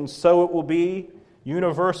 17, and so it will be,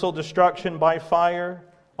 universal destruction by fire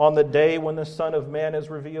on the day when the Son of Man is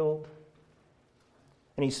revealed.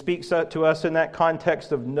 And he speaks to us in that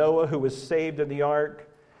context of Noah, who was saved in the ark,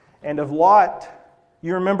 and of Lot.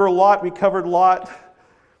 You remember Lot? We covered Lot,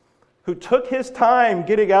 who took his time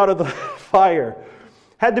getting out of the fire,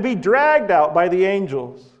 had to be dragged out by the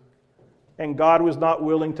angels. And God was not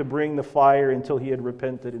willing to bring the fire until he had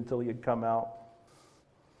repented, until he had come out.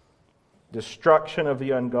 Destruction of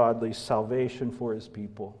the ungodly, salvation for his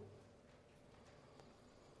people.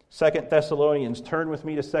 2 Thessalonians. Turn with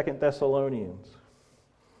me to 2 Thessalonians.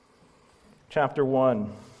 Chapter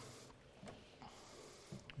 1,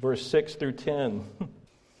 verse 6 through 10.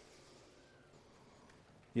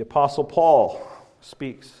 The Apostle Paul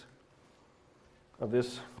speaks of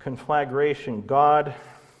this conflagration. God,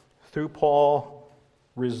 through Paul,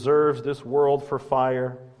 reserves this world for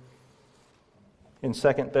fire. In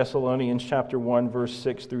 2 Thessalonians chapter 1, verse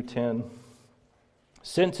 6 through 10.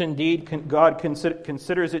 Since indeed God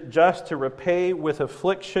considers it just to repay with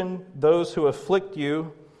affliction those who afflict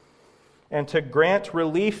you, and to grant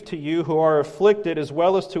relief to you who are afflicted as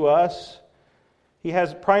well as to us. He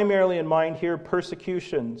has primarily in mind here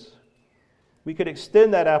persecutions. We could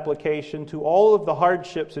extend that application to all of the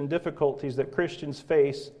hardships and difficulties that Christians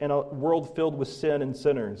face in a world filled with sin and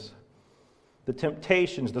sinners. The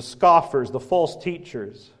temptations, the scoffers, the false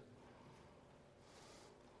teachers.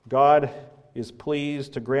 God is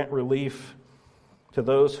pleased to grant relief to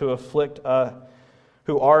those who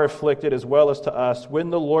are afflicted as well as to us, when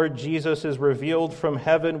the Lord Jesus is revealed from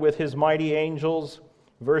heaven with his mighty angels,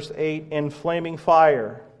 verse 8, in flaming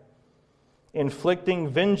fire, inflicting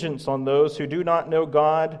vengeance on those who do not know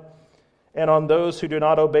God and on those who do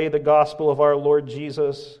not obey the gospel of our Lord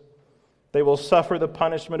Jesus. They will suffer the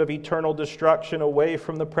punishment of eternal destruction away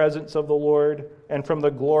from the presence of the Lord and from the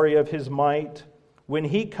glory of his might, when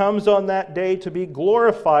he comes on that day to be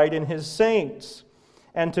glorified in his saints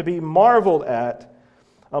and to be marveled at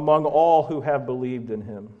among all who have believed in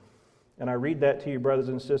him. And I read that to you, brothers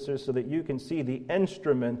and sisters, so that you can see the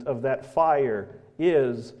instrument of that fire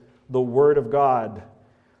is the Word of God.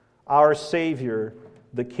 our Savior,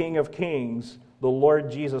 the King of Kings, the Lord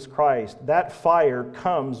Jesus Christ. That fire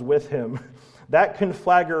comes with him. That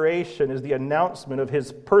conflagration is the announcement of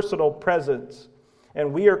his personal presence.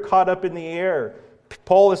 And we are caught up in the air.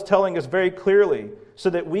 Paul is telling us very clearly, so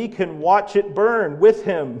that we can watch it burn with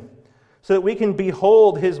him, so that we can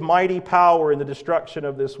behold his mighty power in the destruction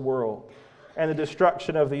of this world and the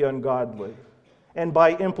destruction of the ungodly. And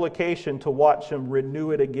by implication, to watch him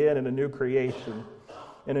renew it again in a new creation,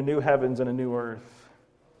 in a new heavens and a new earth.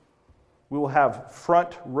 We will have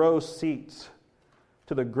front row seats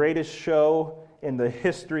to the greatest show in the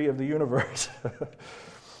history of the universe.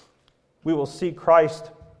 We will see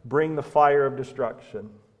Christ bring the fire of destruction,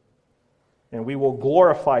 and we will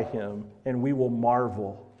glorify him, and we will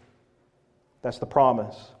marvel. That's the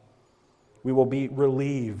promise. We will be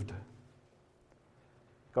relieved.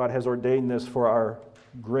 God has ordained this for our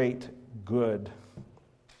great good.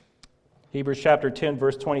 Hebrews chapter 10,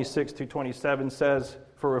 verse 26 through 27 says,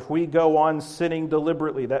 "For if we go on sinning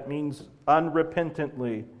deliberately," that means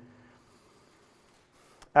unrepentantly,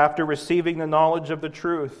 "after receiving the knowledge of the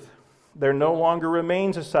truth, there no longer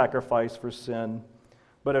remains a sacrifice for sin,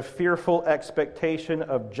 but a fearful expectation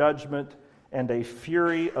of judgment and a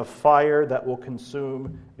fury of fire that will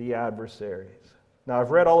consume the adversaries." Now,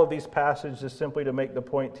 I've read all of these passages simply to make the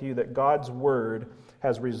point to you that God's Word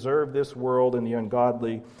has reserved this world and the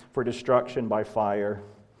ungodly for destruction by fire.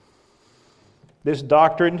 This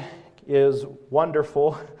doctrine is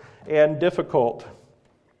wonderful and difficult,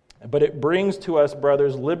 but it brings to us,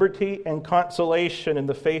 brothers, liberty and consolation in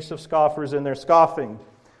the face of scoffers and their scoffing.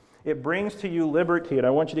 It brings to you liberty, and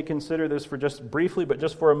I want you to consider this for just briefly, but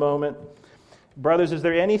just for a moment. Brothers, is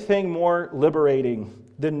there anything more liberating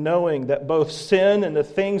than knowing that both sin and the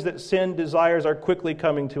things that sin desires are quickly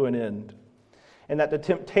coming to an end? And that the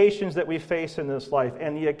temptations that we face in this life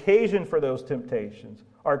and the occasion for those temptations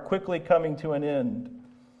are quickly coming to an end.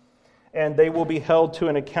 And they will be held to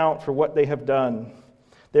an account for what they have done.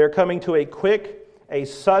 They are coming to a quick, a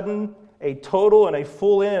sudden, a total, and a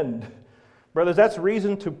full end. Brothers, that's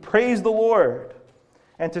reason to praise the Lord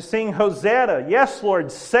and to sing Hosanna. Yes,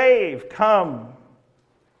 Lord, save, come.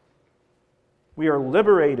 We are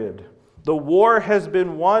liberated. The war has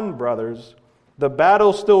been won, brothers. The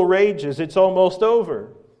battle still rages. It's almost over.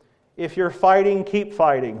 If you're fighting, keep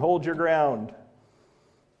fighting. Hold your ground.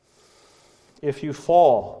 If you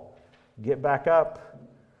fall, get back up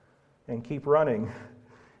and keep running.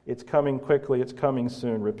 It's coming quickly. It's coming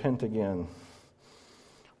soon. Repent again.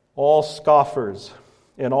 All scoffers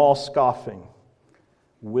and all scoffing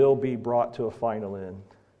will be brought to a final end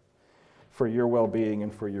for your well-being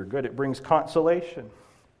and for your good. It brings consolation.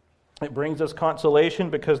 It brings us consolation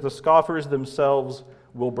because the scoffers themselves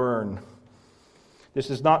will burn. This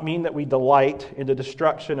does not mean that we delight in the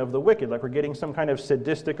destruction of the wicked, like we're getting some kind of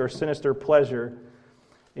sadistic or sinister pleasure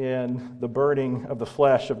in the burning of the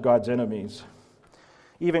flesh of God's enemies.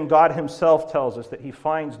 Even God himself tells us that he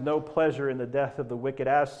finds no pleasure in the death of the wicked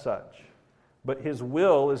as such, but his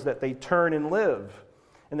will is that they turn and live,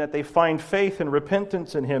 and that they find faith and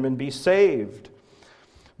repentance in him and be saved.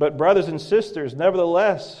 But brothers and sisters,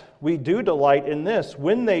 nevertheless, we do delight in this.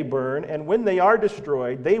 When they burn and when they are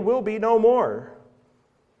destroyed, they will be no more.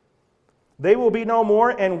 They will be no more,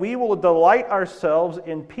 and we will delight ourselves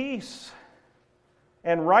in peace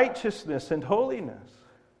and righteousness and holiness.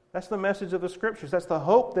 That's the message of the Scriptures. That's the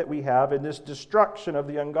hope that we have in this destruction of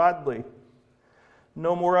the ungodly.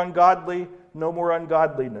 No more ungodly, no more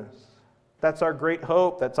ungodliness. That's our great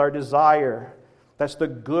hope. That's our desire. That's the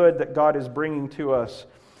good that God is bringing to us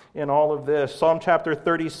in all of this. Psalm chapter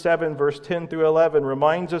 37, verse 10 through 11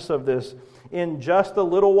 reminds us of this. In just a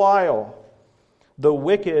little while, the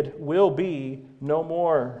wicked will be no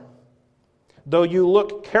more. Though you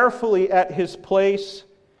look carefully at his place,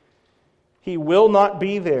 he will not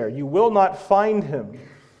be there. You will not find him.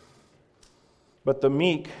 But the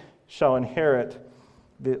meek shall inherit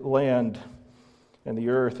the land and the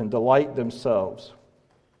earth and delight themselves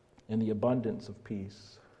in the abundance of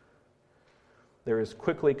peace. There is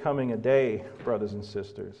quickly coming a day, brothers and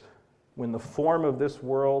sisters, when the form of this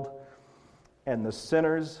world and the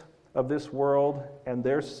sinners of this world and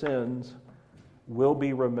their sins will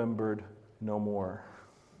be remembered no more.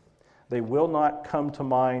 They will not come to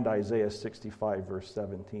mind, Isaiah 65, verse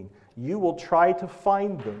 17. You will try to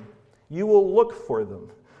find them. You will look for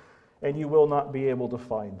them, and you will not be able to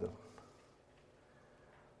find them.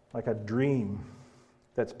 Like a dream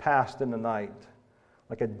that's passed in the night,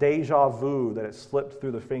 like a deja vu that has slipped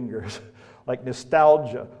through the fingers, like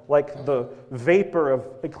nostalgia, like the vapor of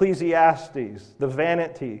Ecclesiastes, the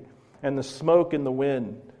vanity and the smoke in the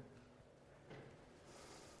wind.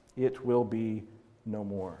 It will be no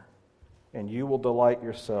more. and you will delight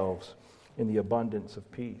yourselves in the abundance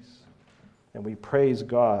of peace. And we praise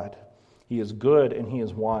God. He is good and He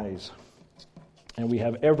is wise. And we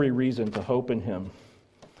have every reason to hope in Him.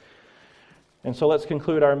 And so let's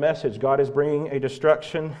conclude our message. God is bringing a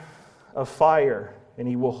destruction of fire, and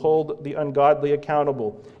He will hold the ungodly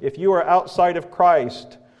accountable. If you are outside of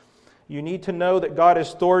Christ, you need to know that God has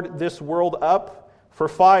stored this world up for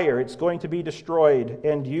fire. It's going to be destroyed,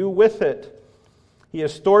 and you with it. He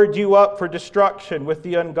has stored you up for destruction with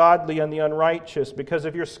the ungodly and the unrighteous because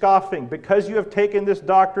of your scoffing, because you have taken this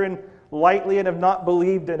doctrine lightly and have not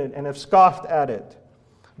believed in it and have scoffed at it.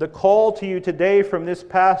 The call to you today from this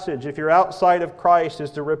passage, if you're outside of Christ,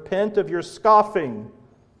 is to repent of your scoffing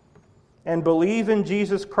and believe in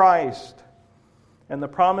Jesus Christ. And the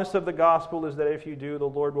promise of the gospel is that if you do, the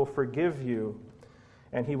Lord will forgive you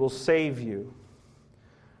and He will save you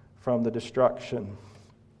from the destruction.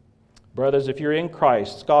 Brothers, if you're in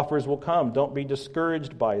Christ, scoffers will come. Don't be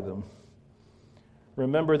discouraged by them.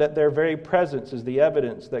 Remember that their very presence is the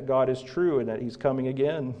evidence that God is true and that He's coming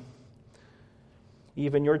again.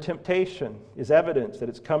 Even your temptation is evidence that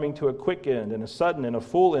it's coming to a quick end and a sudden and a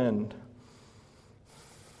full end.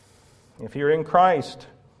 If you're in Christ,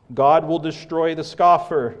 God will destroy the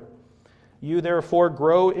scoffer. You therefore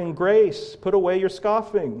grow in grace. Put away your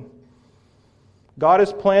scoffing. God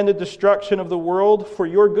has planned the destruction of the world for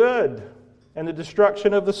your good and the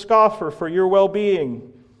destruction of the scoffer for your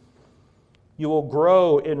well-being. You will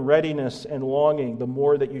grow in readiness and longing the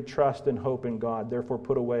more that you trust and hope in God. Therefore,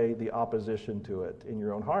 put away the opposition to it in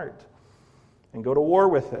your own heart and go to war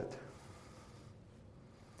with it.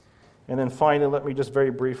 And then finally, let me just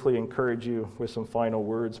very briefly encourage you with some final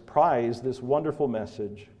words. Prize this wonderful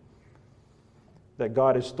message that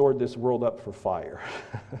God has stored this world up for fire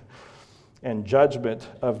and judgment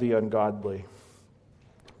of the ungodly.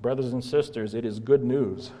 Brothers and sisters, it is good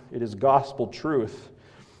news. It is gospel truth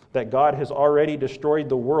that God has already destroyed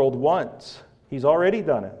the world once. He's already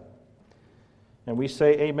done it. And we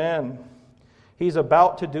say amen. He's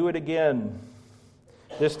about to do it again,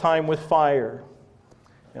 this time with fire.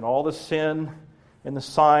 And all the sin and the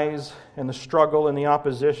size and the struggle and the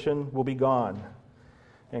opposition will be gone.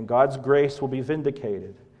 And God's grace will be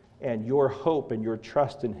vindicated. And your hope and your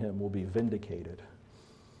trust in Him will be vindicated.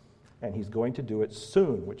 And He's going to do it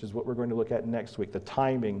soon, which is what we're going to look at next week, the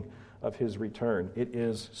timing of His return. It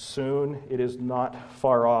is soon. It is not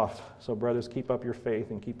far off. So brothers, keep up your faith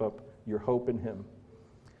and keep up your hope in Him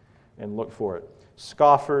and look for it.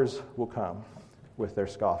 Scoffers will come with their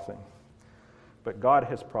scoffing. But God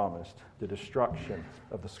has promised the destruction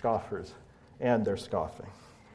of the scoffers and their scoffing.